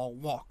 They all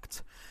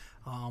walked.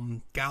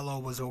 Gallo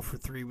was 0 for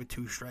 3 with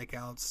 2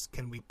 strikeouts.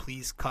 Can we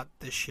please cut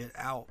this shit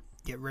out?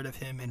 Get rid of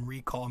him and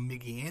recall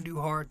Miggy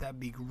Andujar.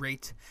 That'd be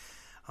great.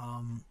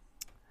 The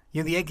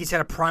Yankees had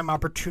a prime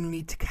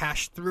opportunity to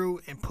cash through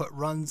and put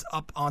runs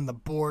up on the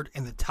board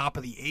in the top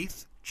of the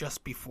 8th,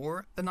 just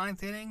before the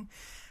 9th inning.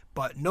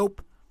 But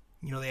nope.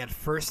 They had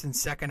first and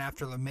second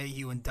after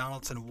LeMahieu and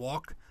Donaldson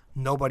walk.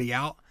 Nobody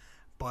out.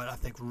 But I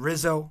think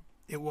Rizzo,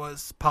 it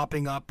was,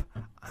 popping up.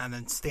 And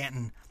then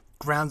Stanton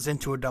grounds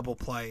into a double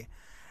play.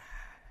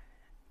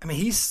 I mean,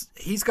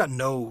 he's got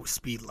no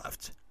speed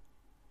left.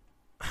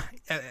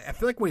 I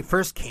feel like when he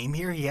first came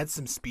here, he had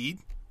some speed,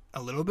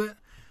 a little bit.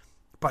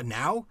 But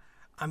now,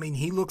 I mean,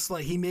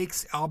 he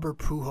makes Albert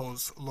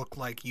Pujols look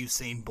like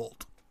Usain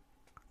Bolt,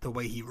 the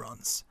way he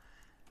runs.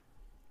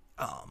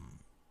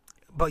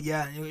 But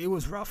yeah, it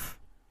was rough.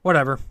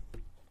 Whatever.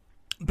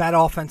 Bad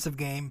offensive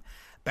game.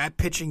 Bad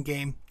pitching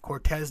game.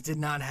 Cortez did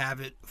not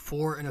have it.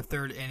 4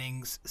 1/3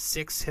 innings.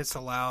 6 hits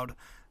allowed.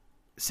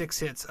 6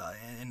 hits,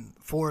 and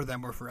 4 of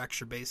them were for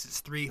extra bases.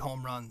 3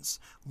 home runs.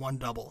 1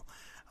 double.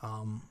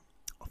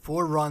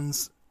 4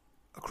 runs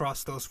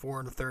across those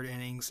 4 1/3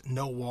 innings.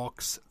 No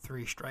walks.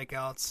 3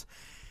 strikeouts.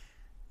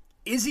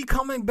 Is he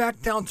coming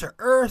back down to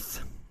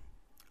earth?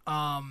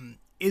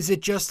 Is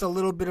it just a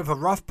little bit of a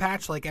rough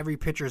patch like every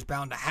pitcher is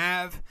bound to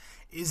have?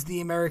 Is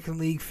the American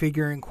League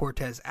figuring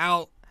Cortez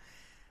out?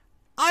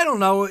 I don't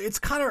know. It's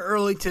kind of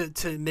early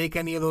to make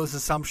any of those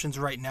assumptions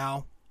right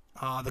now.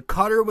 The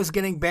cutter was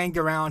getting banged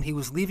around. He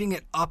was leaving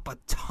it up a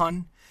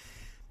ton.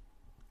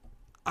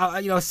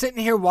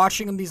 Sitting here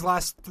watching him these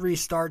last 3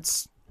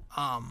 starts,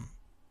 not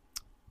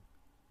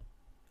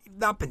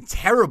been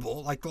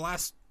terrible. Like the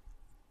last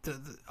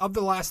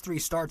 3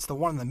 starts, the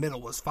one in the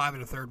middle was 5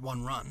 1/3,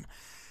 1 run.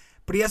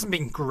 But he hasn't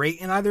been great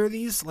in either of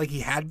these like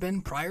he had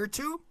been prior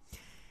to.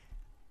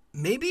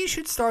 Maybe he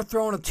should start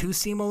throwing a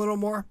 2-seam a little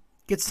more.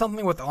 Get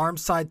something with arm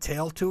side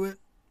tail to it.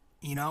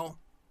 You know,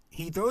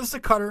 he throws the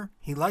cutter.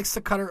 He likes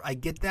the cutter. I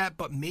get that.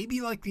 But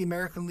maybe like the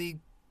American League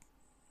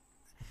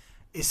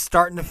is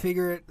starting to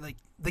figure it. Like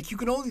you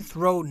can only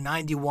throw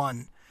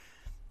 91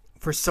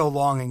 for so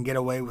long and get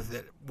away with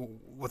it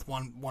with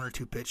one or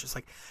 2 pitches.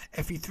 Like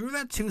if he threw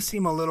that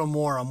 2-seam a little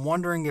more, I'm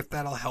wondering if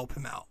that'll help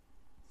him out.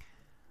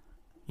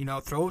 You know,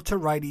 throw it to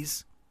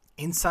righties,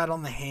 inside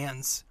on the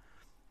hands.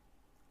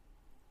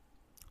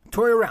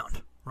 Toy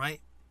around,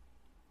 right?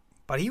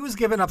 But he was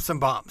giving up some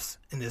bombs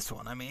in this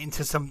one. I mean,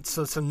 to some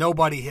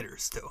nobody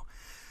hitters too,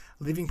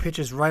 leaving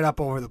pitches right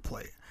up over the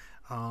plate.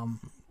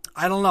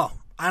 I don't know.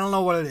 I don't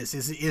know what it is.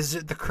 Is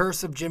it the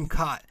curse of Jim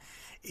Cott?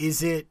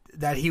 Is it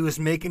that he was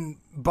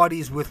making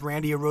buddies with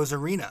Randy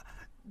Arozarena,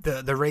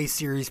 the Rays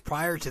series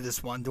prior to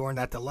this one during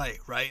that delay,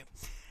 right?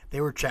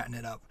 They were chatting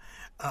it up.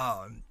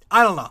 I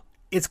don't know.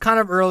 It's kind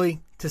of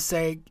early to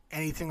say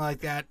anything like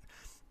that.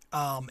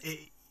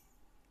 He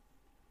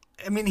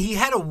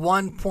had a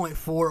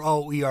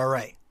 1.40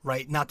 ERA,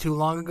 right, not too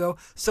long ago.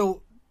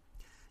 So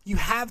you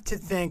have to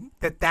think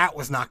that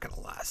was not going to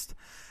last.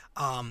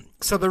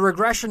 So the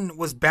regression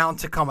was bound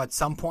to come at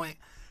some point.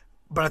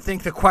 But I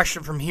think the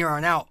question from here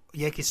on out,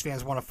 Yankees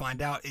fans want to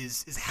find out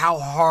is how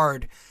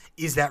hard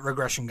is that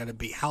regression going to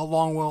be? How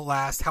long will it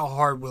last? How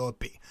hard will it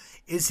be?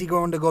 Is he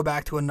going to go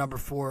back to a number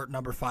 4,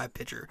 number 5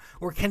 pitcher?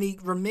 Or can he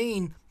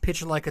remain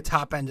pitching like a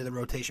top end of the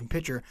rotation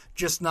pitcher,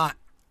 just not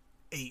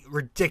a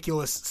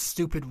ridiculous,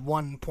 stupid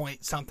 1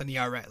 point something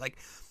ERA? Like,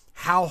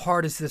 how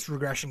hard is this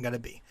regression going to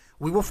be?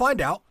 We will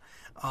find out.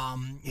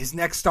 His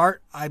next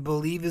start, I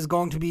believe, is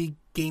going to be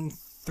Game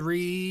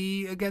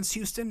 3 against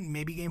Houston,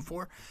 maybe Game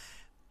 4.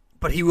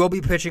 But he will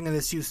be pitching in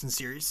this Houston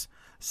series.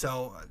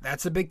 So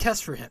that's a big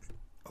test for him,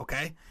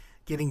 okay?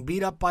 Getting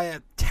beat up by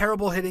a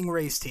terrible hitting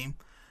Rays team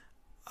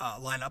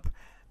lineup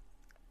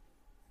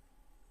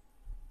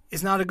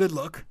is not a good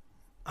look.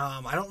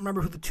 I don't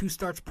remember who the 2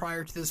 starts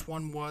prior to this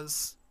one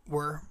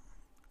were.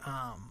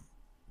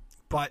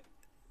 But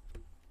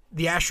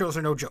the Astros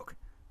are no joke.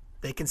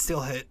 They can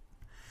still hit,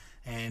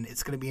 and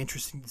it's going to be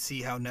interesting to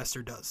see how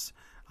Nestor does.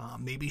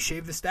 Maybe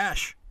shave the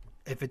stash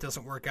if it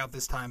doesn't work out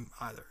this time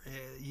either.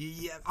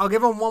 I'll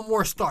give him one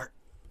more start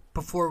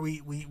before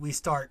we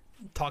start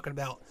talking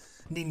about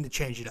needing to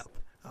change it up.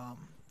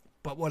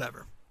 But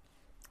whatever.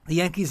 The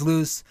Yankees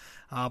lose,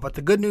 but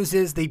the good news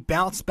is they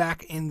bounce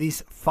back in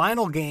this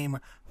final game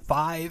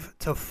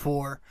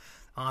 5-4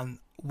 on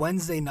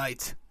Wednesday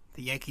night.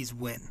 The Yankees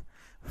win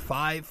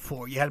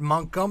 5-4. You had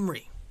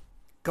Montgomery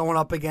going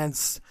up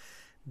against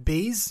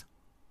Baez.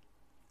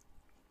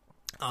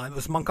 It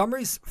was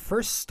Montgomery's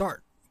first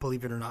start,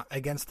 believe it or not,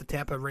 against the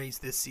Tampa Rays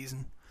this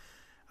season.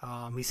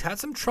 He's had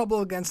some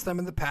trouble against them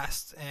in the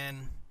past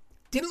and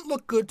didn't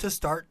look good to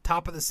start.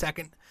 Top of the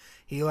second,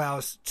 he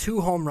allows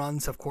 2 home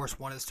runs. Of course,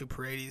 one is to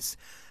Paredes,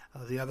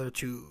 the other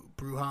to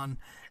Brujan.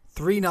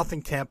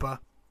 3-0 Tampa.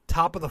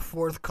 Top of the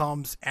 4th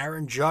comes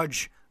Aaron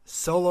Judge,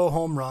 solo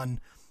home run.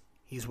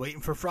 He's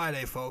waiting for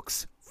Friday,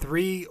 folks.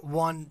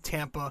 3-1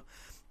 Tampa.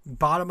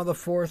 Bottom of the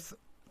 4th,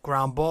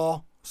 ground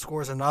ball.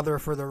 Scores another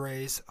for the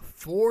Rays.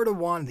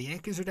 4-1. The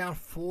Yankees are down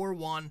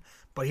 4-1.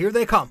 But here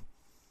they come.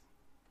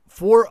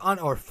 4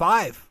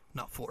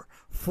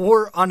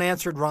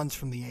 unanswered runs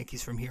from the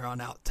Yankees from here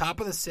on out. Top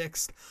of the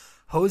 6th,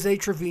 Jose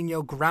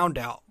Trevino ground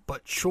out,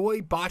 but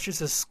Choi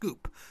botches a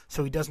scoop,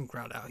 so he doesn't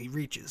ground out. He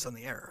reaches on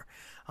the error.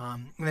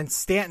 And then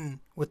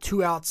Stanton, with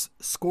 2 outs,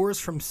 scores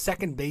from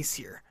second base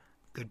here.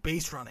 Good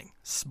base running.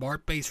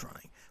 Smart base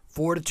running.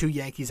 4-2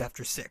 Yankees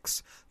after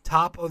 6.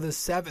 Top of the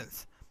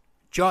 7th,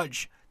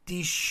 Judge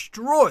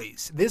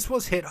destroys. This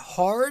was hit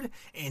hard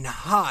and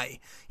high.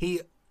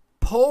 He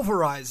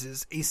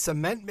pulverizes a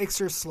cement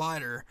mixer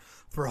slider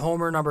for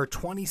homer number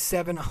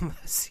 27 on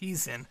the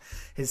season,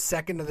 his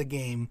second of the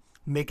game,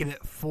 making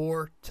it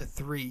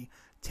 4-3.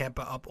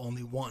 Tampa up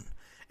only 1.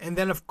 And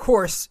then, of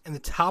course, in the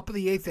top of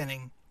the 8th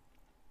inning,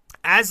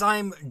 as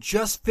I'm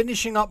just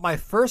finishing up my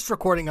first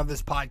recording of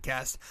this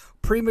podcast,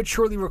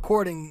 prematurely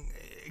recording,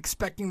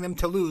 expecting them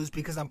to lose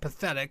because I'm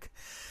pathetic,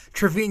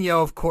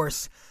 Trevino, of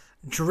course,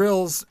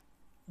 drills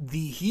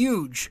the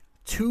huge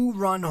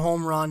 2-run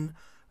home run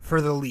for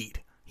the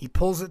lead. He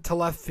pulls it to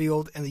left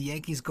field, and the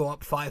Yankees go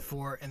up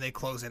 5-4, and they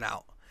close it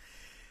out.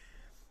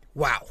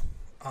 Wow.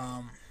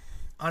 On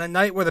a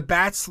night where the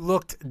bats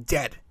looked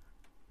dead,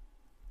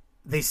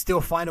 they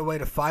still find a way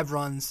to 5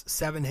 runs,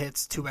 7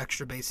 hits, 2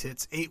 extra base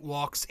hits, 8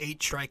 walks, 8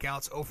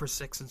 strikeouts, 0 for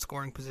 6 in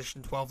scoring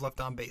position, 12 left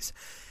on base.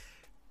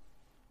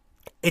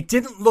 It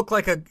didn't look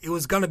like it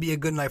was going to be a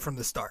good night from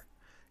the start.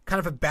 Kind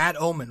of a bad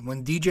omen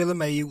when DJ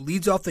LeMahieu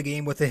leads off the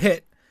game with a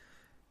hit,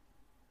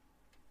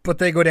 but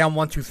they go down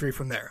 1-2-3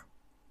 from there.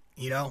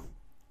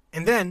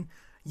 And then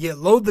you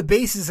load the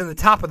bases in the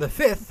top of the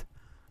 5th,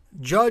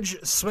 Judge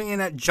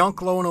swinging at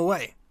junk low and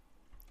away.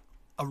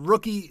 A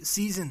rookie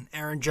season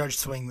Aaron Judge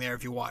swing there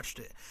if you watched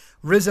it.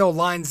 Rizzo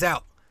lines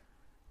out.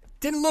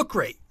 Didn't look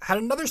great. Had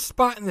another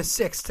spot in the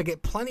 6th to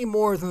get plenty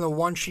more than the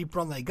one cheap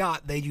run they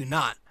got. They do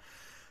not.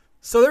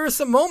 So there were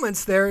some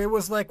moments there. It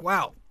was like,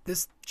 wow,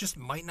 this just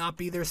might not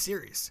be their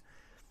series.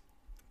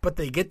 But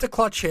they get the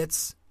clutch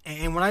hits.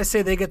 And when I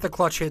say they get the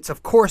clutch hits,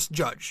 of course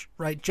Judge,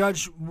 right?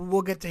 Judge,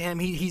 we'll get to him.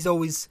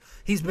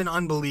 He's been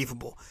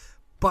unbelievable.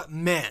 But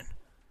man,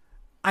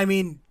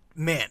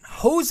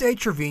 Jose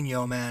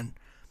Trevino, man.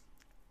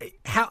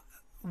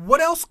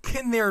 What else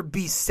can there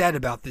be said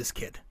about this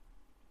kid?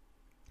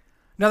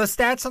 Now, the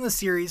stats on the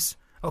series,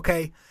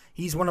 okay,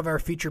 he's one of our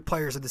featured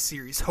players of the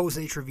series,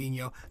 Jose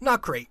Trevino.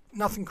 Not great,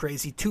 nothing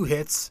crazy. 2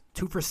 hits,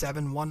 2 for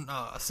 7,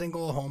 a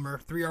single, a homer,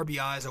 3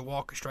 RBIs, a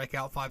walk, a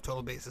strikeout, 5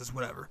 total bases,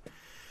 whatever.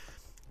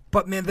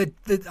 But, man,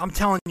 I'm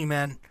telling you,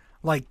 man,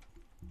 like,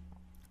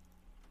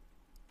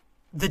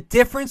 the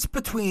difference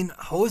between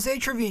Jose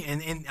Trevino,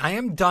 and I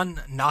am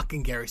done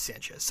knocking Gary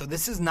Sanchez, so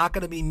this is not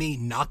going to be me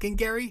knocking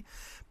Gary,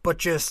 but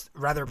just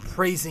rather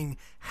praising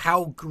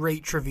how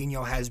great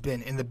Trevino has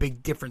been and the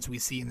big difference we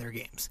see in their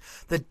games.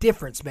 The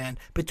difference, man,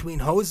 between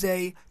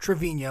Jose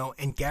Trevino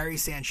and Gary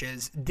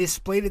Sanchez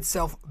displayed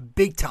itself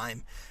big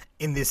time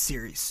in this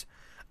series.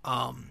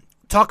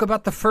 Talk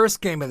about the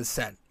first game of the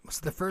set. Was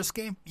it the first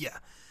game? Yeah.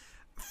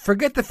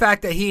 Forget the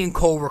fact that he and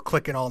Cole were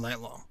clicking all night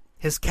long.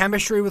 His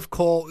chemistry with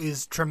Cole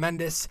is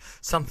tremendous,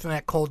 something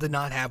that Cole did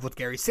not have with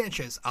Gary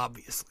Sanchez,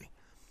 obviously.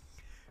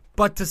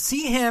 But to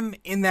see him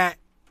in that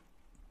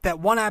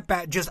one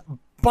at-bat just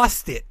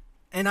bust it,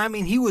 and I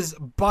mean he was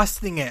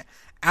busting it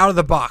out of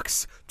the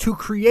box to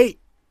create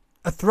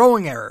a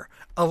throwing error,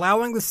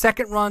 allowing the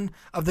second run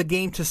of the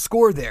game to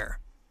score there,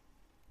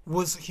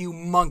 was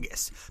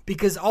humongous.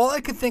 Because all I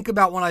could think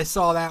about when I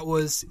saw that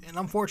was, and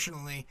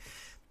unfortunately,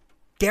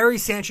 Gary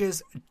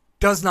Sanchez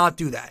does not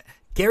do that.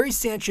 Gary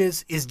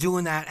Sanchez is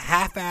doing that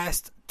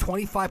half-assed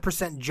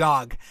 25%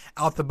 jog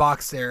out the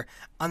box there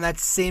on that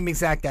same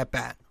exact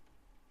at-bat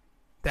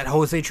that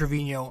Jose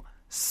Trevino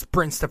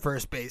sprints to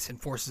first base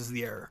and forces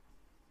the error.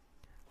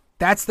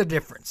 That's the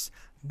difference.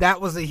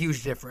 That was a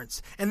huge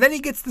difference. And then he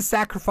gets the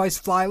sacrifice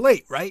fly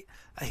late, right?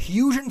 A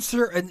huge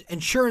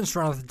insurance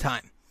run of the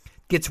time.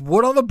 Gets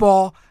wood on the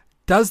ball,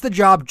 does the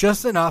job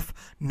just enough,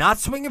 not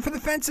swinging for the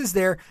fences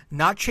there,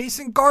 not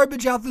chasing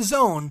garbage out the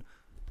zone.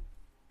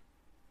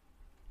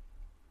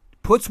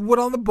 Puts wood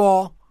on the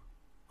ball,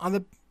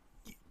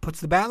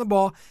 puts the bat on the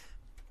ball,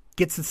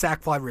 gets the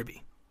sac fly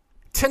ribby.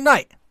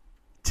 Tonight,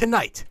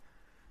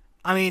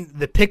 I mean,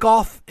 the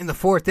pickoff in the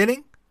 4th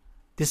inning,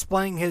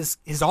 displaying his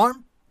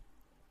arm,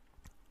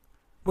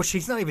 which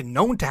he's not even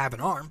known to have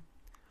an arm,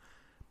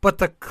 but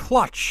the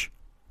clutch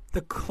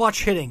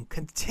hitting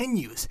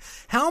continues.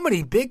 How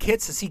many big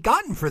hits has he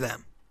gotten for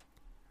them?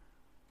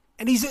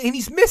 And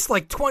he's missed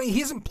like 20.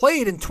 He hasn't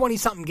played in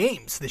 20-something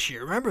games this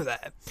year. Remember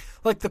that.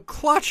 Like the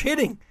clutch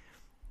hitting,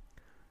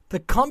 the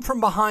come from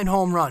behind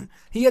home run.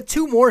 He had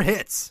 2 more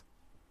hits.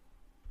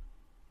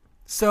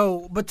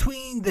 So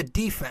between the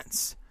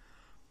defense,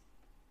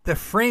 the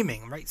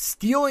framing, right,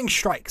 stealing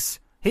strikes,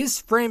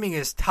 his framing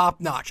is top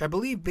notch. I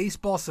believe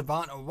Baseball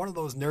Savant or one of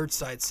those nerd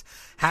sites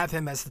have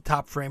him as the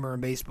top framer in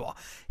baseball.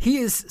 He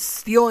is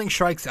stealing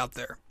strikes out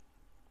there.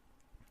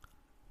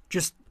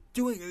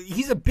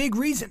 He's a big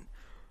reason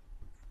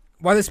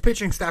why this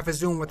pitching staff is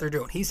doing what they're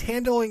doing. He's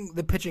handling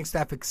the pitching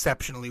staff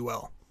exceptionally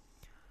well.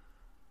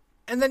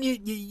 And then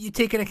you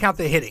take into account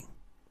the hitting.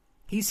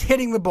 He's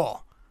hitting the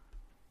ball.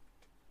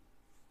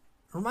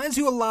 Reminds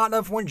you a lot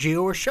of when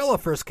Gio Urshela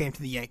first came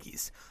to the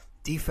Yankees.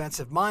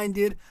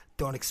 Defensive-minded,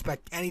 don't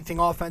expect anything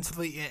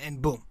offensively,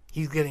 and boom,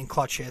 he's getting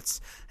clutch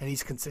hits, and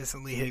he's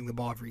consistently hitting the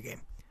ball every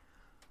game.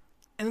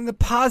 And then the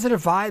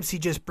positive vibes he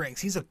just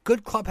brings. He's a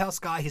good clubhouse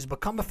guy. He's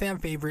become a fan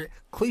favorite.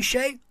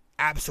 Cliche?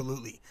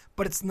 Absolutely.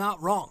 But it's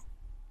not wrong.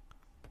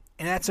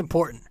 And that's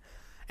important.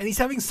 And he's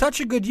having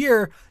such a good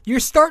year, you're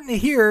starting to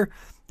hear,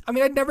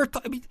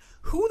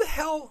 who the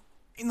hell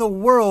in the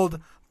world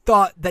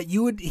thought that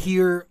you would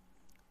hear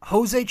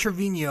Jose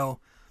Trevino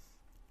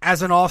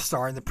as an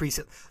all-star in the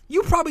preseason?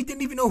 You probably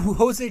didn't even know who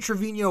Jose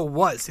Trevino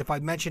was if I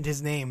mentioned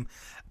his name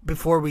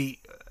before we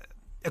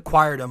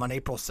acquired him on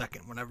April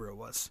 2nd, whenever it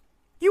was.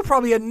 You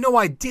probably had no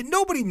idea.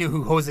 Nobody knew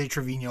who Jose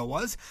Trevino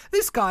was.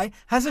 This guy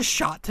has a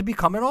shot to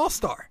become an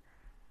all-star.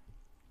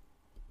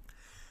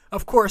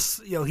 Of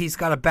course, he's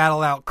got to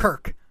battle out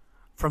Kirk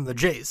from the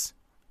Jays.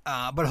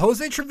 But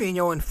Jose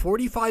Trevino in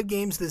 45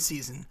 games this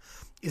season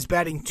is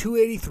batting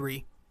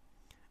 .283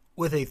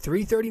 with a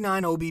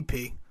 .339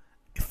 OBP,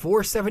 a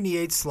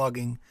 .478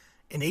 slugging,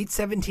 an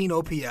 .817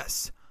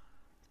 OPS,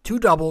 2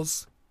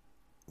 doubles,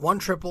 1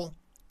 triple,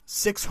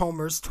 6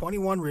 homers,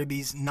 21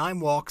 ribbies, 9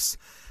 walks,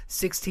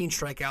 16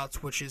 strikeouts,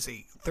 which is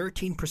a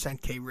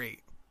 13% K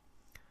rate.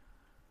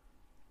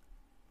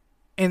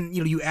 And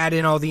you add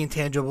in all the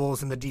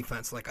intangibles and the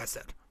defense, like I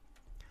said.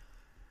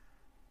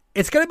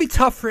 It's going to be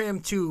tough for him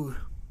to...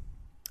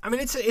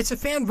 it's a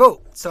fan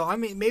vote, so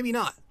maybe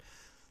not.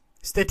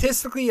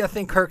 Statistically, I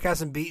think Kirk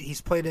hasn't beat.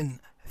 He's played in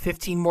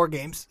 15 more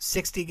games,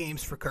 60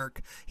 games for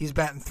Kirk. He's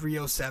batting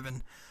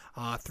 .307,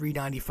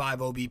 .395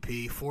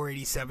 OBP,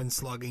 .487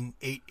 slugging,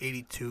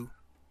 .882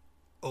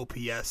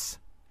 OPS.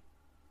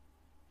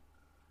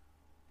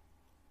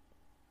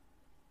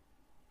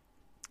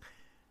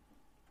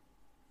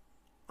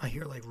 I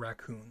hear like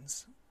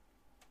raccoons.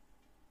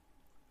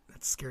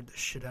 That scared the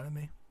shit out of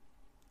me.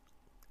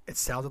 It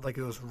sounded like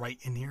it was right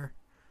in here,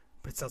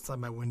 but it's outside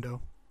my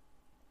window.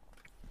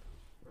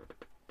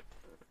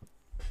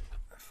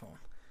 My phone.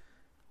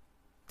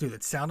 Dude,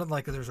 it sounded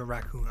like there's a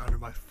raccoon under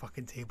my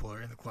fucking table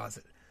or in the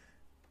closet.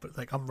 But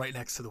like I'm right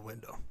next to the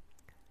window.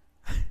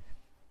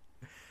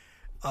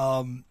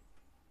 10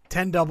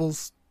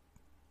 doubles.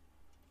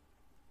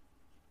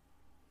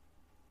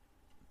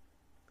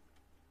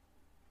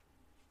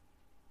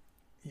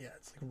 Yeah,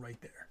 it's like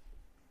right there.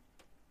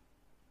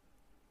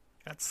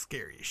 That's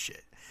scary as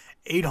shit.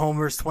 8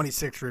 homers,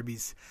 26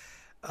 ribbies,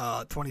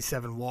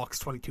 27 walks,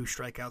 22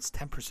 strikeouts,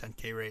 10%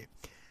 K rate.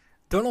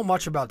 Don't know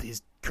much about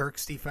his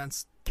Kirk's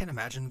defense. Can't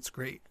imagine it's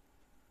great.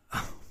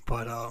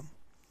 But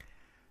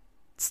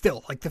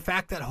still, like the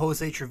fact that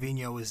Jose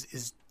Trevino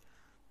is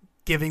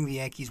giving the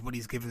Yankees what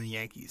he's giving the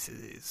Yankees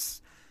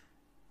is,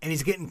 and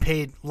he's getting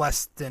paid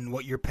less than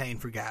what you're paying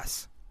for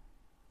gas.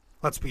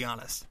 Let's be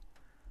honest.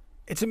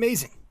 It's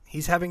amazing.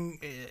 He's having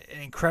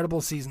an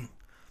incredible season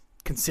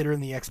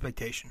considering the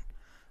expectation.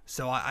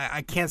 So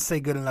I can't say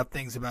good enough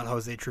things about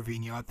Jose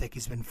Trevino. I think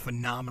he's been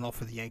phenomenal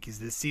for the Yankees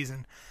this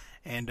season.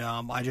 And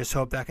I just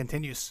hope that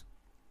continues.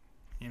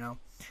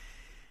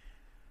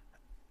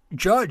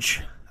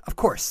 Judge, of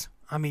course.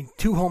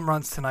 2 home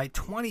runs tonight,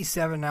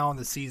 27 now in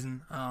the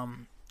season.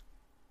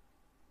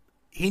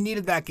 He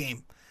needed that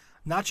game.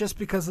 Not just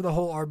because of the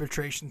whole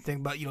arbitration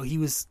thing, but, he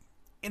was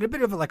in a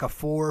bit of like a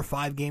 4 or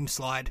 5 game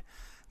slide.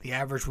 The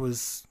average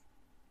was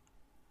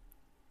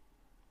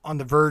on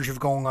the verge of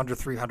going under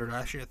 300.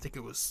 Actually, I think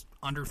it was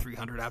under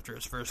 300 after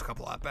his first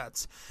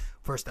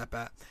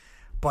at-bat.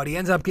 But he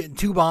ends up getting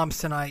 2 bombs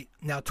tonight.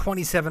 Now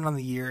 27 on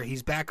the year.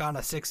 He's back on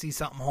a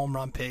 60-something home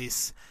run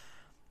pace.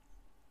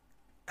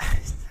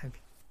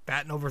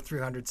 Batting over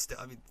 300 still.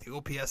 The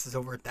OPS is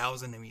over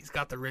 1,000. He's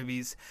got the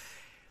ribbies.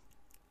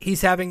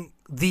 He's having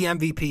the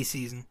MVP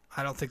season.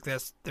 I don't think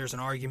there's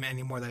an argument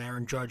anymore that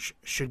Aaron Judge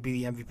should be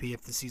the MVP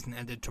if the season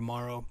ended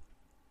tomorrow.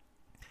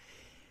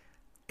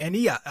 And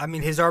yeah,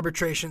 his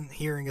arbitration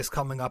hearing is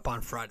coming up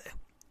on Friday.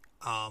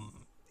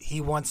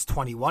 He wants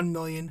 $21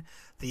 million.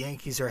 The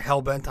Yankees are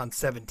hell-bent on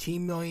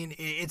 $17 million.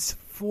 It's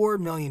 $4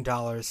 million.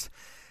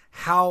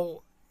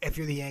 How, if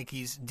you're the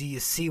Yankees, do you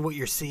see what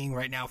you're seeing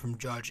right now from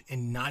Judge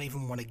and not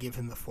even want to give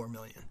him the $4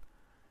 million?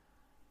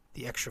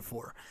 The extra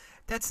 4.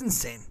 That's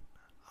insane.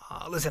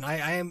 Listen,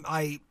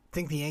 I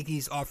think the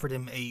Yankees offered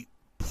him a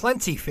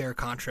plenty fair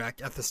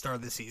contract at the start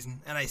of the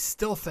season, and I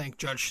still think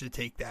Judge should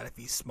take that if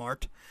he's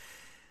smart.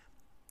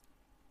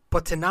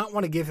 But to not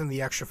want to give him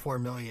the extra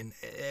 $4 million,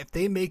 if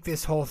they make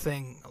this whole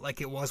thing like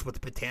it was with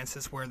the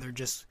Betances, where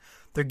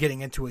they're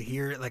getting into a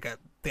hearing,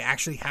 they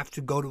actually have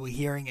to go to a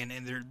hearing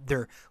and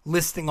they're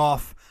listing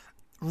off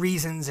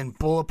reasons and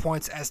bullet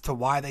points as to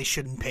why they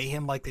shouldn't pay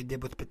him like they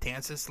did with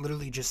Betances,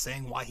 literally just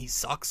saying why he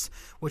sucks,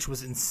 which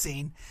was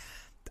insane.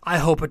 I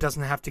hope it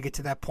doesn't have to get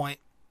to that point.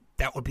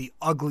 That would be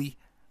uglier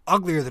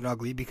than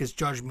ugly, because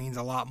Judge means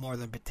a lot more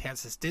than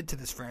Betances did to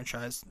this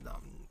franchise.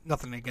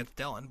 Nothing against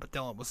Dylan, but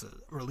Dylan was a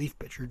relief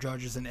pitcher.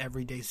 Judge is an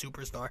everyday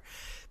superstar.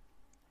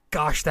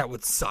 Gosh, that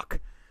would suck.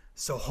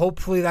 So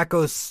hopefully that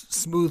goes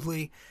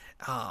smoothly.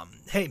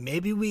 Hey,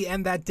 maybe we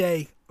end that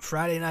day,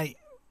 Friday night,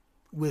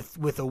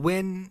 with a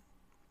win,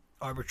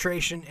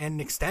 arbitration, and an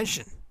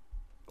extension.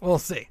 We'll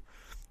see.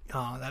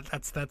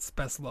 That's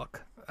best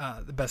luck.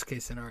 The best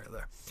case scenario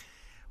there.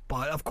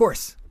 But of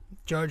course,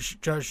 Judge,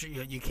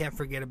 you can't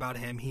forget about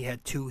him. He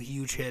had 2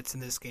 huge hits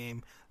in this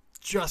game.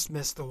 Just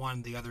missed the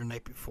one the other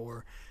night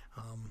before.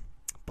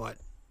 But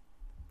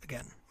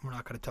again, we're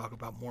not going to talk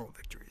about moral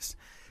victories.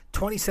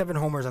 27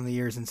 homers on the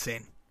year is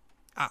insane.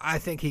 I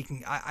think he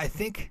can. I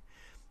think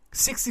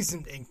 60 is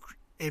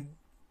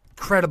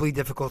incredibly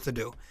difficult to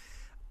do.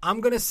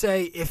 I'm going to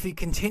say if he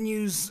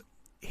continues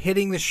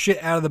hitting the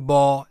shit out of the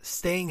ball,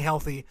 staying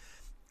healthy,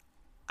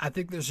 I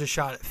think there's a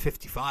shot at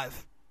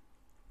 55.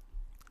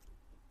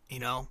 You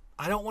know,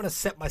 I don't want to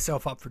set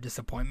myself up for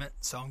disappointment,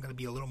 so I'm going to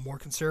be a little more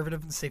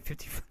conservative and say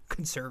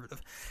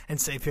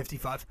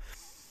 55.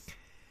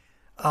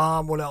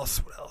 What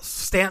else?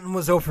 Stanton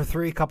was 0 for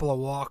 3, a couple of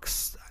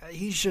walks.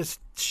 He's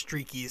just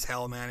streaky as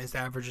hell, man. His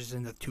average is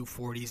in the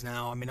 240s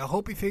now. I mean, I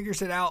hope he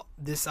figures it out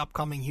this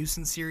upcoming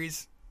Houston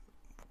series.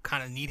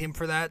 Kind of need him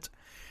for that.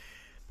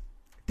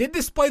 Did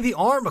display the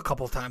arm a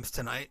couple times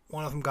tonight.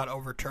 One of them got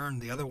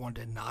overturned. The other one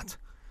did not.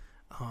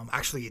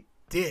 Actually, it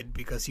did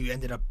because he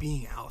ended up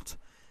being out.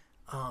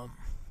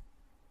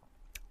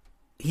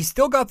 He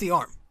still got the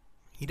arm.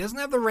 He doesn't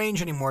have the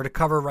range anymore to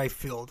cover right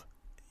field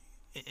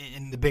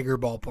in the bigger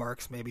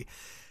ballparks, maybe.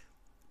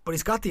 But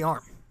he's got the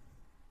arm.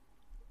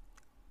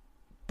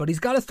 But he's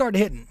got to start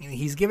hitting. You know,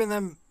 he's giving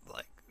them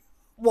like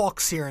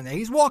walks here and there.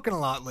 He's walking a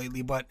lot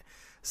lately, but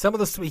some of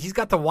the he's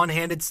got the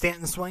one-handed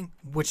Stanton swing,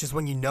 which is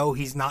when you know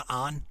he's not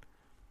on.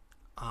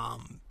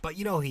 But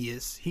you know he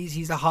is.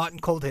 He's a hot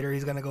and cold hitter.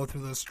 He's going to go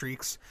through those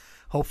streaks.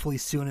 Hopefully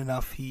soon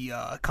enough he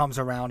comes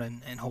around,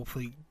 and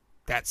hopefully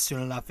that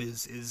soon enough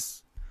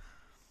is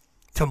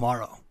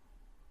tomorrow.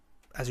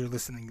 As you're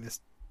listening to this,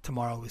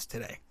 tomorrow is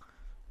today.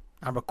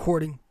 I'm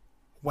recording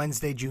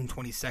Wednesday, June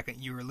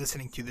 22nd. You are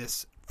listening to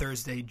this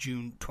Thursday,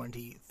 June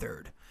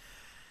 23rd.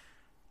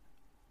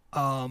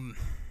 DJ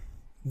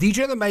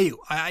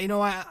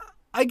LeMahieu.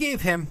 I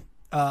gave him,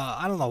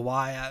 I don't know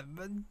why,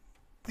 but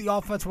the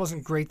offense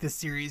wasn't great this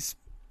series.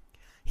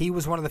 He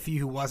was one of the few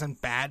who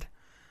wasn't bad.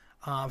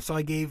 So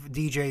I gave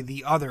DJ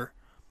the other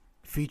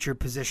featured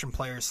position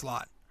player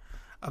slot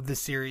of the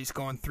series,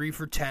 going 3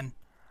 for 10,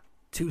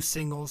 2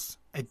 singles,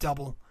 a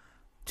double,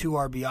 2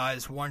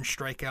 RBIs, 1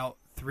 strikeout,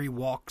 3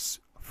 walks,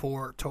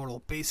 4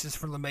 total bases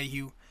for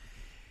LeMahieu.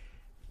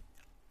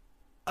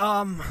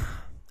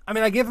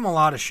 I give him a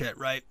lot of shit,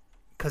 right?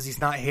 Because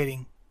he's not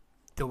hitting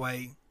the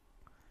way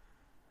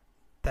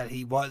that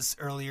he was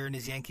earlier in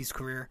his Yankees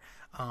career.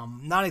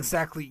 Not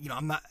exactly,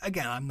 I'm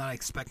not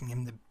expecting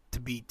him to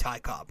be Ty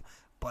Cobb,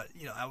 but,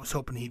 I was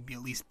hoping he'd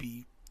at least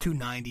be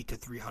 290 to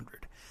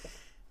 300.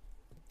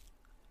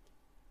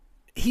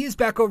 He is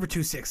back over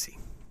 260,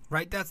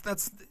 right?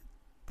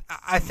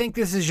 I think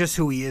this is just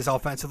who he is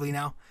offensively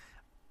now.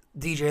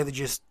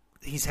 DJ,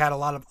 he's had a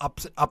lot of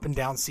up and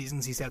down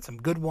seasons. He's had some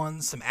good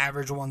ones, some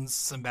average ones,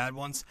 some bad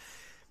ones.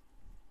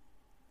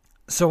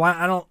 So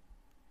I don't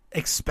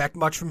expect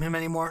much from him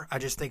anymore. I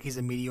just think he's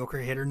a mediocre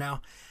hitter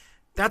now.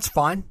 That's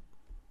fine.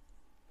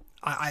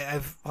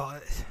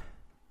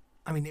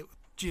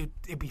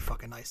 It'd be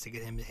fucking nice to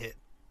get him to hit.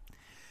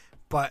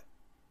 But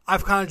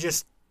I've kind of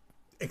just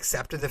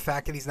accepted the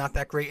fact that he's not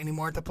that great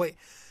anymore at the plate.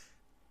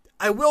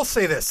 I will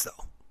say this,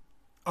 though.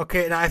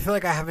 Okay, and I feel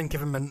like I haven't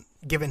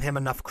given him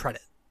enough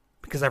credit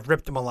because I've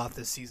ripped him a lot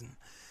this season.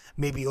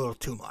 Maybe a little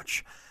too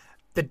much.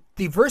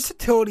 The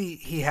versatility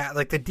he had,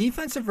 like the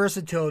defensive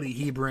versatility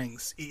he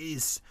brings,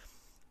 is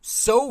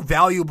so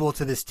valuable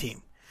to this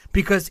team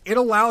because it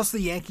allows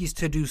the Yankees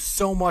to do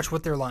so much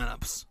with their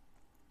lineups.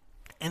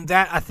 And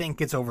that, I think,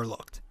 gets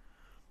overlooked.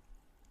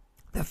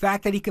 The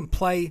fact that he can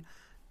play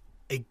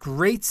a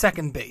great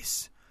second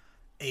base,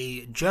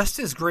 a just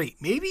as great,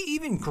 maybe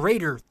even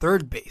greater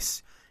third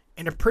base,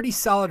 and a pretty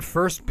solid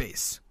first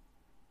base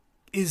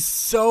is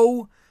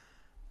so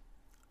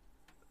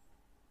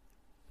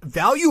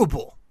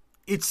valuable.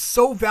 It's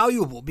so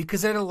valuable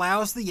because it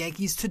allows the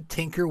Yankees to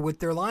tinker with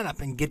their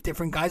lineup and get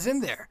different guys in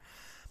there.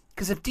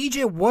 Because if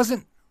DJ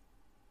wasn't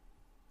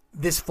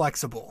this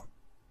flexible,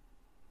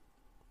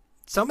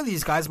 some of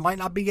these guys might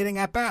not be getting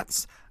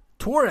at-bats.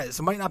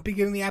 Torres might not be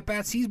getting the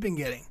at-bats he's been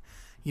getting.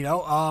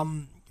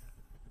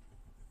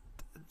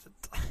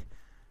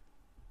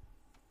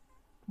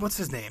 What's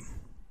his name?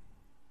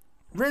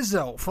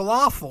 Rizzo,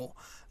 Falafel,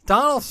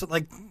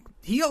 Donaldson.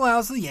 He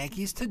allows the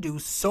Yankees to do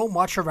so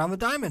much around the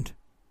diamond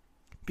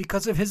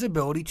because of his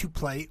ability to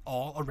play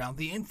all around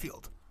the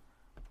infield.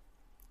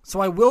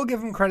 So I will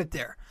give him credit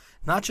there.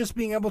 Not just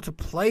being able to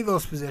play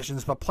those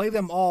positions, but play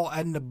them all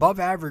at an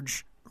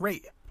above-average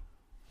rate.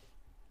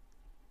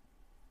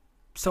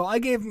 So I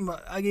gave him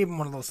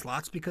one of those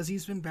slots because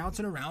he's been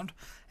bouncing around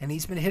and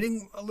he's been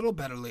hitting a little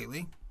better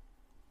lately.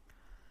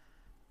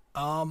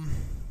 But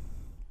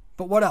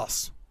what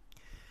else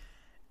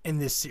in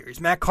this series?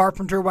 Matt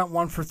Carpenter went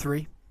 1 for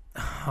 3.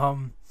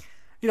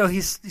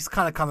 He's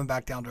kind of coming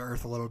back down to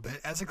earth a little bit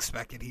as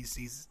expected.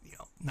 He's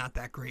not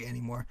that great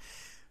anymore.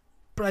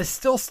 But I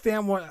still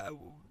stand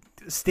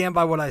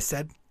by what I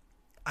said.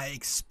 I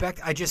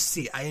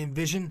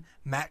envision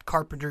Matt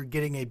Carpenter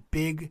getting a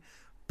big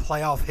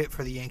playoff hit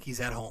for the Yankees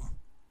at home.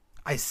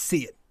 I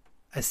see it.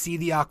 I see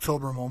the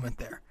October moment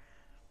there.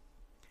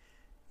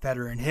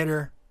 Veteran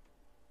hitter,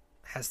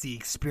 has the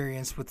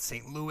experience with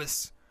St.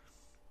 Louis.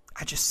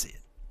 I just see it.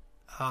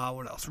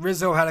 What else?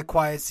 Rizzo had a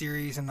quiet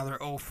series, another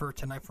 0 for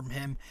tonight from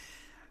him.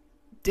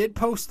 Did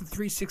post the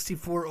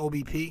 364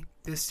 OBP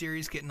this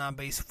series, getting on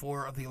base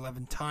 4 of the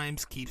 11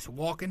 times. Keeps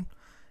walking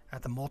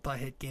at the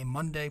multi-hit game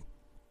Monday.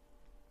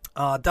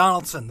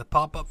 Donaldson, the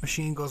pop-up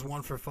machine, goes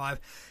 1 for 5.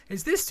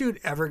 Is this dude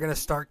ever going to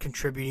start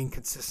contributing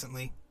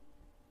consistently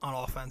on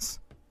offense?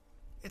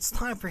 It's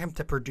time for him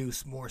to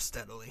produce more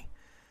steadily.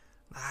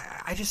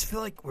 I just feel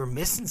like we're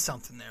missing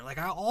something there. Like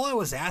all I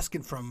was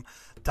asking from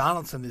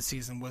Donaldson this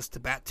season was to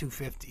bat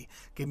 250,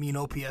 give me an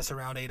OPS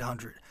around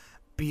 800,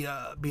 be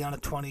on a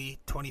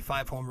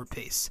 20-25 homer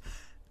pace.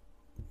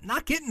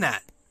 Not getting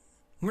that.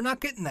 We're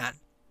not getting that.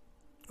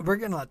 We're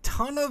getting a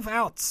ton of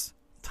outs,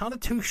 a ton of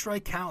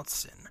 2-strike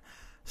counts, and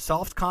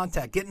soft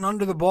contact, getting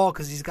under the ball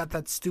because he's got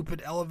that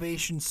stupid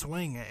elevation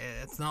swing.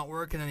 It's not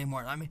working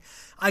anymore. I mean,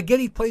 I get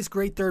he plays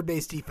great third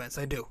base defense.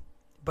 I do.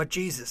 But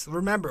Jesus,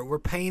 remember, we're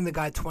paying the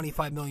guy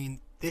 $25 million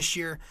this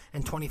year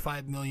and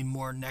 $25 million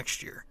more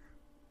next year.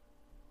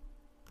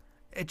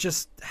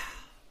 It'd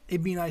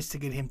be nice to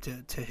get him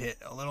to hit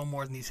a little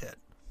more than he's hit.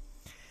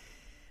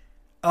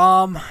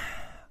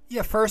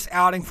 First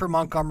outing for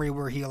Montgomery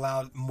where he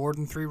allowed more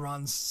than 3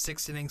 runs,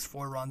 6 innings,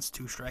 4 runs,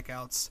 2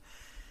 strikeouts.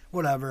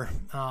 Whatever.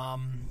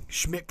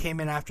 Schmidt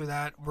came in after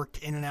that, worked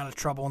in and out of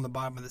trouble in the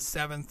bottom of the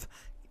 7th,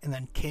 and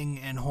then King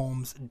and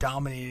Holmes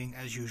dominating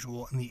as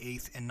usual in the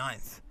 8th and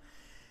 9th.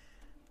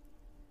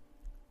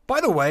 By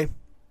the way,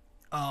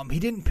 he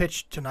didn't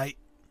pitch tonight,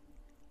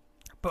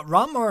 but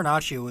Ron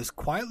Marinaccio is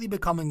quietly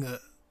becoming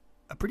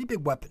a pretty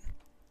big weapon.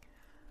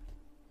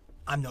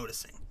 I'm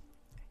noticing.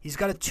 He's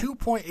got a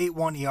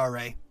 2.81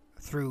 ERA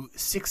through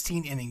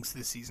 16 innings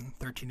this season,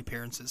 13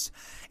 appearances.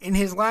 In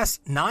his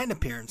last 9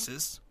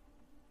 appearances,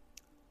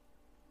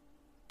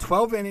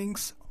 12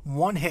 innings,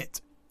 1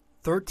 hit,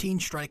 13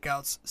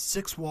 strikeouts,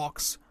 6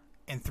 walks,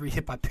 and 3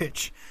 hit by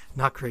pitch.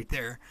 Not great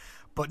there,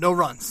 but no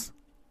runs.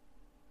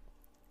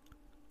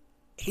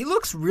 He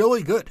looks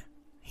really good.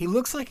 He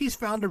looks like he's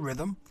found a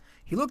rhythm.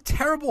 He looked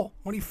terrible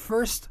when he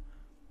first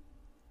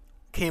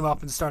came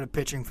up and started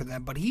pitching for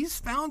them, but he's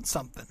found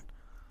something.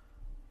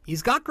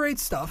 He's got great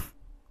stuff.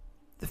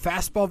 The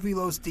fastball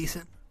velo's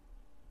decent.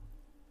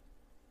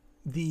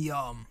 The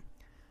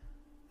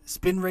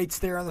spin rate's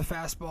there on the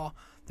fastball.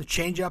 The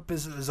changeup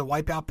is a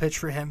wipeout pitch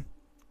for him.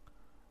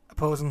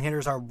 Opposing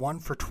hitters are 1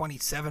 for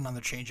 27 on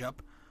the changeup.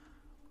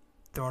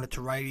 Throwing it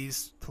to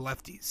righties, to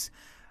lefties.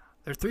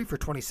 They're 3 for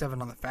 27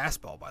 on the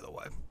fastball, by the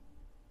way.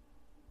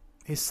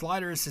 His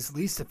slider is his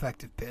least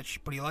effective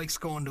pitch, but he likes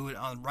going to it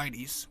on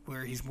righties,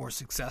 where he's more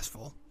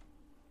successful.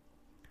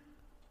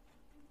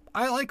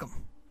 I like him.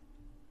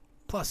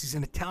 Plus, he's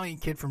an Italian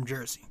kid from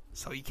Jersey,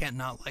 so you can't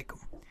not like him.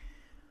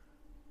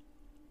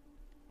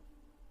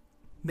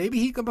 Maybe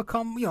he could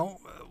become,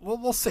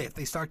 we'll see if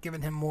they start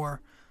giving him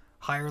more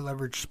higher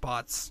leverage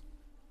spots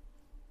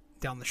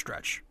down the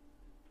stretch.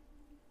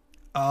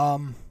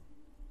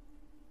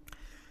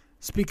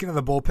 Speaking of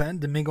the bullpen,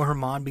 Domingo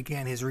Germán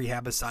began his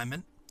rehab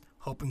assignment,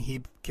 hoping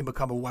he can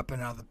become a weapon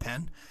out of the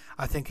pen.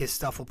 I think his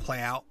stuff will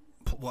play out.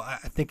 Well,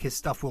 I think his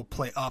stuff will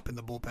play up in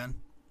the bullpen.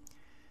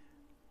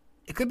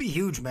 It could be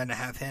huge, man, to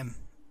have him,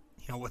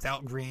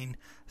 without Green,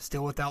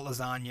 still without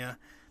Lasagna,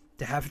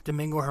 to have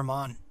Domingo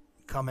Germán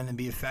come in and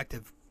be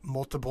effective,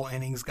 multiple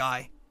innings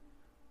guy.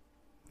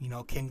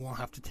 King won't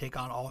have to take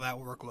on all that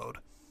workload.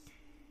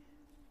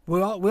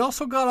 We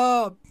also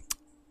got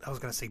I was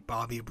going to say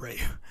Bobby Abreu.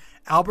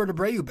 Albert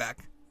Abreu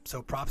back.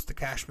 So props to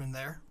Cashman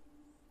there.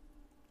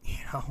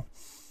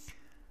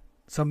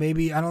 So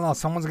maybe, I don't know,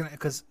 someone's going to,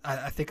 because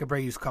I think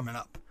Abreu's coming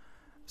up.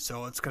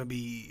 So it's going to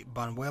be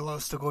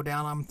Banuelos to go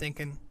down, I'm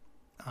thinking.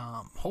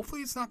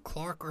 Hopefully it's not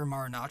Clark or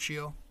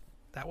Marinaccio.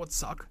 That would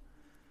suck.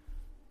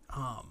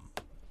 I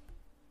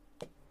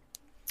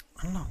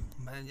don't know.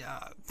 I'm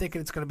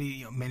thinking it's going to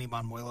be Manny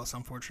Banuelos,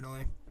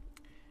 unfortunately.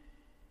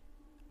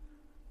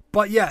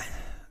 But yeah,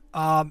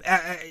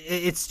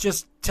 it's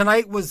just,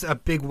 tonight was a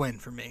big win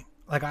for me.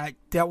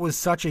 That was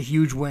such a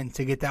huge win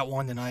to get that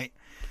one tonight.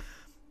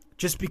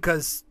 Just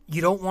because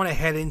you don't want to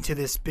head into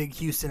this big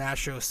Houston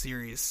Astros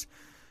series,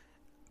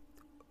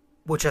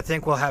 which I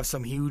think will have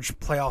some huge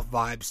playoff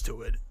vibes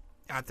to it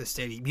at the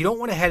stadium. You don't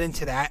want to head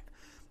into that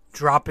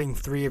dropping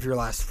 3 of your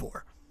last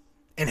 4.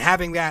 And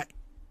having that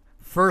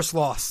first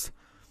loss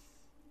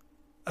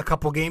a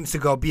couple games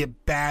ago be a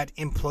bad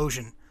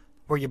implosion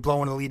where you're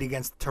blowing a lead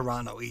against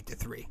Toronto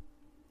 8-3,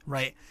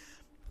 right?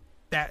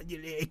 That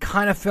it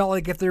kind of felt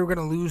like if they were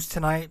going to lose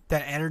tonight,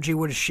 that energy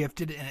would have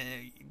shifted and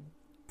it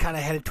kind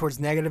of headed towards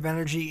negative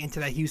energy into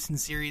that Houston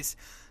series.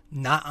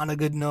 Not on a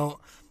good note.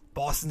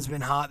 Boston's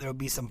been hot. There will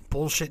be some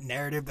bullshit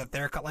narrative that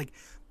they're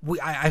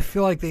I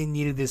feel like they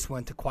needed this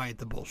one to quiet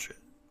the bullshit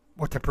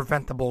or to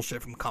prevent the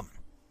bullshit from coming.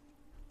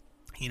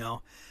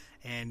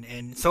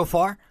 And so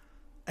far,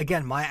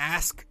 again, my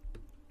ask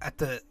at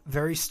the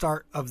very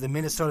start of the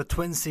Minnesota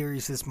Twins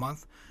series this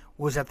month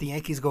was that the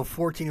Yankees go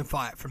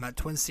 14-5 from that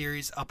Twins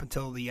series up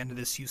until the end of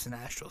this Houston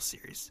Astros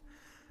series.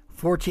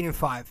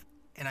 14-5.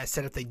 And I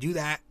said if they do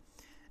that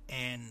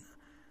and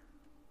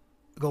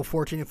go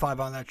 14-5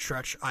 on that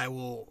stretch, I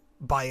will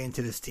buy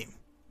into this team.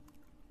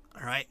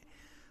 All right?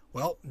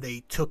 Well,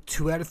 they took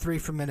 2 out of 3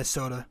 from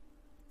Minnesota.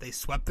 They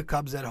swept the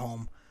Cubs at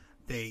home.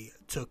 They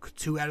took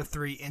 2 out of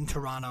 3 in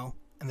Toronto.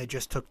 And they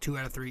just took 2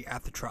 out of 3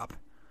 at the Trop.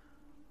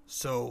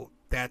 So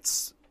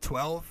that's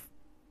 12,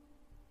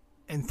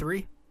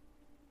 12-3.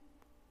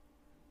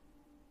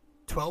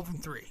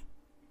 12-3.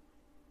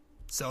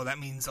 So that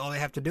means all they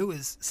have to do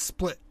is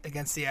split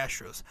against the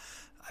Astros.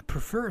 I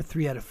prefer a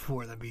 3 out of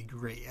 4. That'd be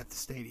great at the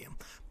stadium.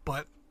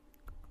 But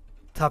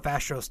tough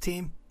Astros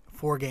team,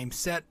 4-game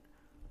set.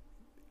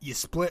 You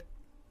split.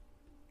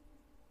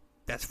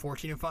 That's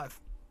 14-5.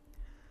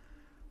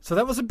 So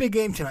that was a big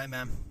game tonight,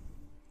 man.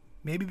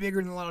 Maybe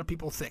bigger than a lot of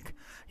people think.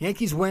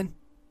 Yankees win.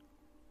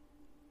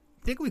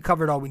 I think we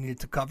covered all we needed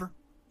to cover.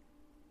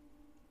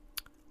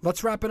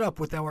 Let's wrap it up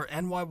with our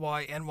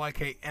NYY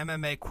NYK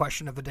MMA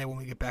question of the day when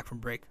we get back from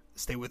break.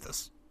 Stay with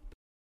us.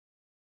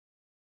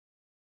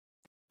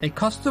 A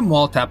custom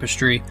wall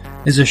tapestry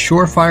is a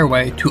surefire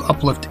way to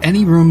uplift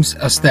any room's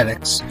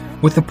aesthetics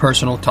with a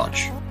personal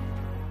touch.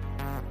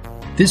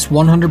 This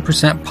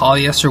 100%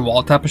 polyester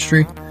wall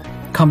tapestry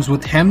comes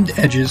with hemmed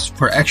edges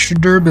for extra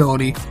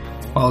durability,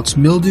 while its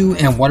mildew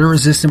and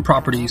water-resistant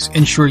properties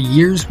ensure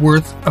years'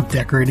 worth of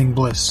decorating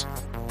bliss.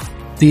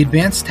 The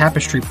advanced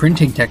tapestry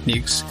printing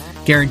techniques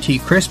guarantee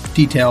crisp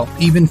detail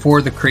even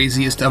for the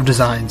craziest of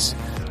designs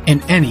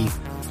in any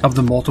of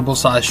the multiple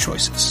size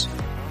choices.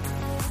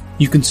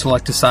 You can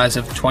select a size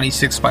of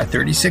 26 by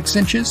 36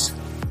 inches,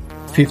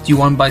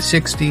 51 by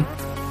 60,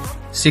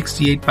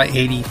 68 by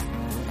 80,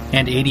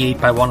 and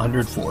 88 by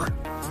 104.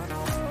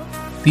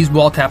 These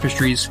wall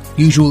tapestries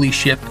usually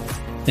ship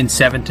in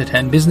 7 to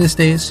 10 business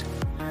days,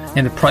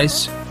 and the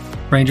price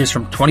ranges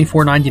from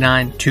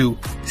 $24.99 to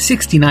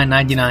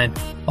 $69.99,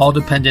 all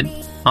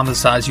dependent on the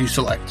size you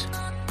select.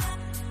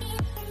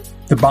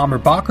 The Bomber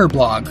Bocker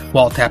blog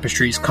wall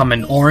tapestries come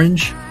in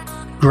orange,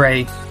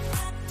 gray,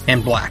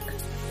 and black.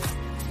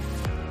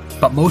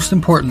 But most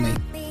importantly,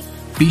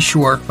 be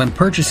sure when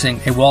purchasing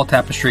a wall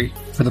tapestry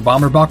for the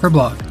Bomber Bocker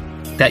blog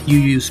that you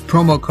use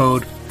promo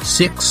code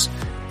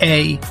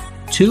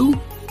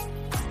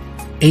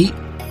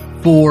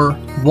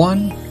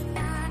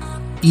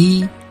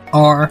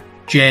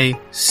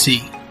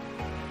 6A2841ERJC.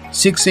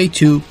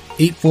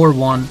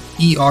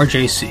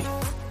 6A2841ERJC.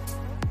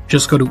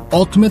 Just go to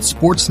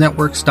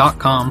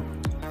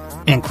ultimatesportsnetworks.com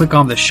and click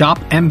on the Shop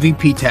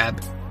MVP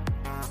tab,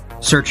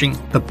 searching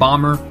the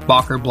Bomber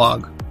Bocker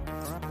blog.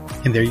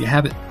 And there you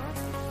have it.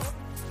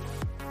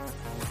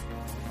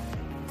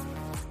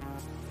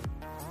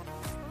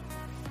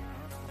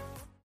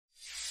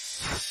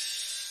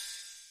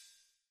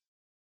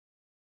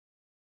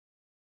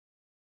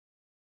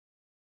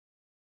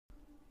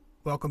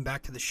 Welcome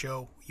back to the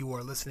show. You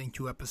are listening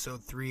to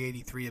episode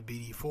 383 of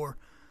BD4.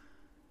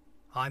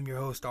 I'm your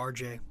host,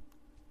 RJ.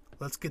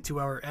 Let's get to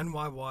our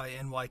NYY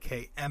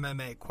NYK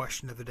MMA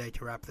question of the day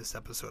to wrap this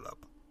episode up.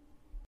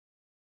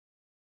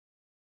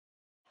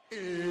 It's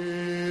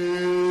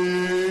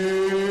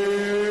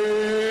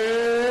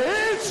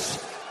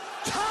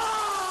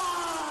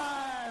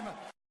time!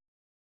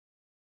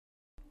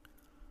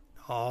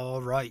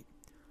 All right.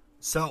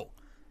 So,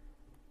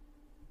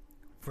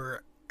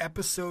 for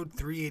episode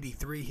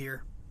 383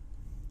 here,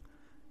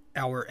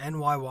 our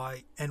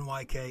NYY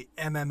NYK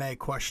MMA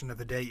question of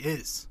the day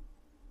is: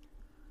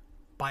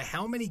 by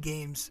how many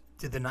games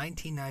did the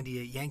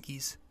 1998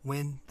 Yankees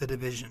win the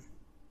division?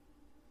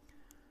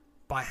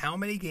 By how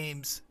many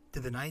games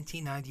did the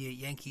 1998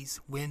 Yankees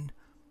win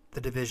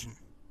the division?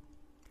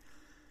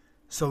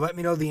 So let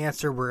me know the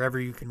answer wherever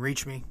you can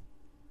reach me.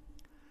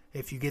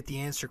 If you get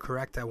the answer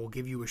correct, I will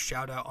give you a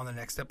shout out on the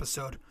next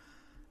episode.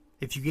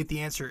 If you get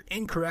the answer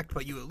incorrect,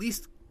 but you at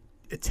least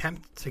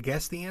attempt to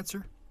guess the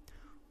answer,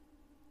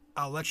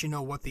 I'll let you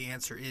know what the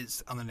answer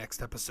is on the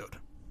next episode.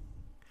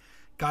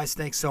 Guys,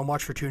 thanks so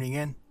much for tuning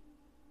in.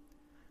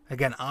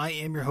 Again, I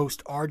am your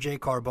host, RJ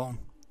Carbone.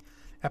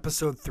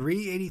 Episode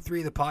 383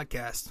 of the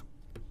podcast.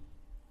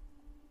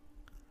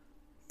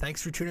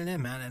 Thanks for tuning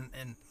in, man,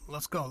 and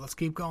let's go. Let's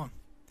keep going.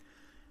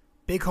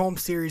 Big home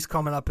series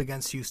coming up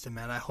against Houston,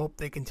 man. I hope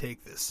they can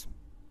take this.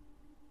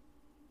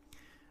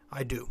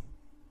 I do.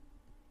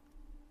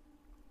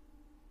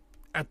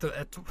 I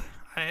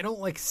don't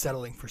like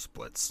settling for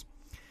splits.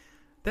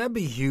 That'd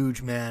be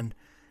huge, man,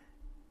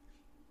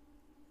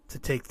 to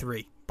take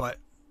 3. But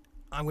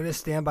I'm going to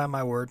stand by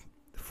my word.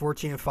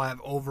 14-5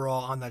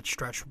 overall on that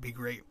stretch would be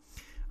great.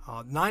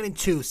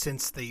 9-2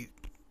 since they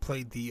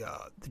played the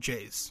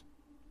Jays.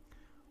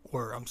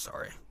 Or, I'm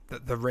sorry,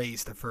 the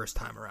Rays the first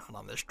time around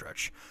on this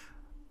stretch.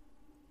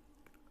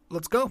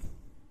 Let's go.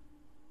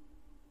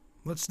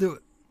 Let's do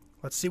it.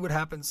 Let's see what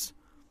happens.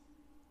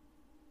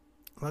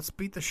 Let's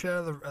beat the shit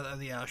out of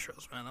the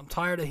Astros, man. I'm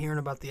tired of hearing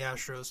about the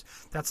Astros.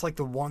 That's like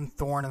the one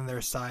thorn in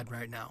their side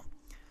right now.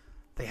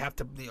 They have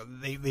to.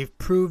 They've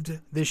proved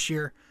this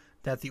year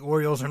that the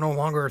Orioles are no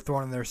longer a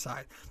thorn in their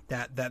side.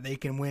 That they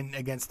can win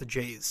against the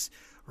Jays,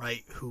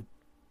 right? Who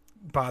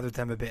bothered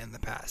them a bit in the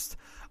past.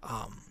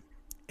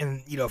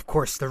 And of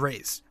course, the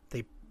Rays.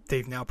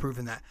 They've now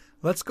proven that.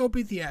 Let's go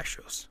beat the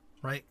Astros,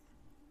 right?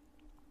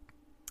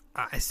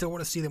 I still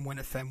want to see them win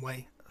at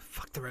Fenway.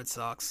 Fuck the Red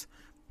Sox.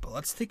 But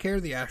let's take care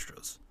of the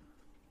Astros.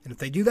 And if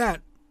they do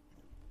that,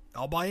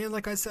 I'll buy in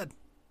like I said.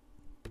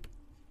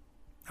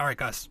 All right,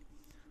 guys.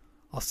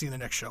 I'll see you in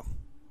the next show.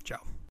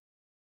 Ciao.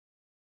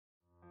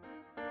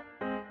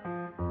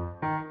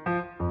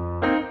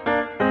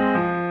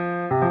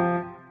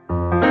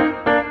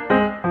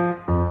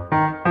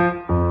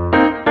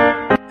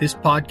 This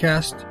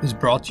podcast is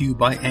brought to you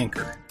by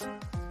Anchor.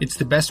 It's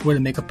the best way to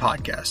make a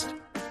podcast.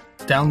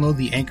 Download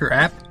the Anchor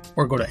app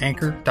or go to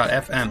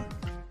anchor.fm.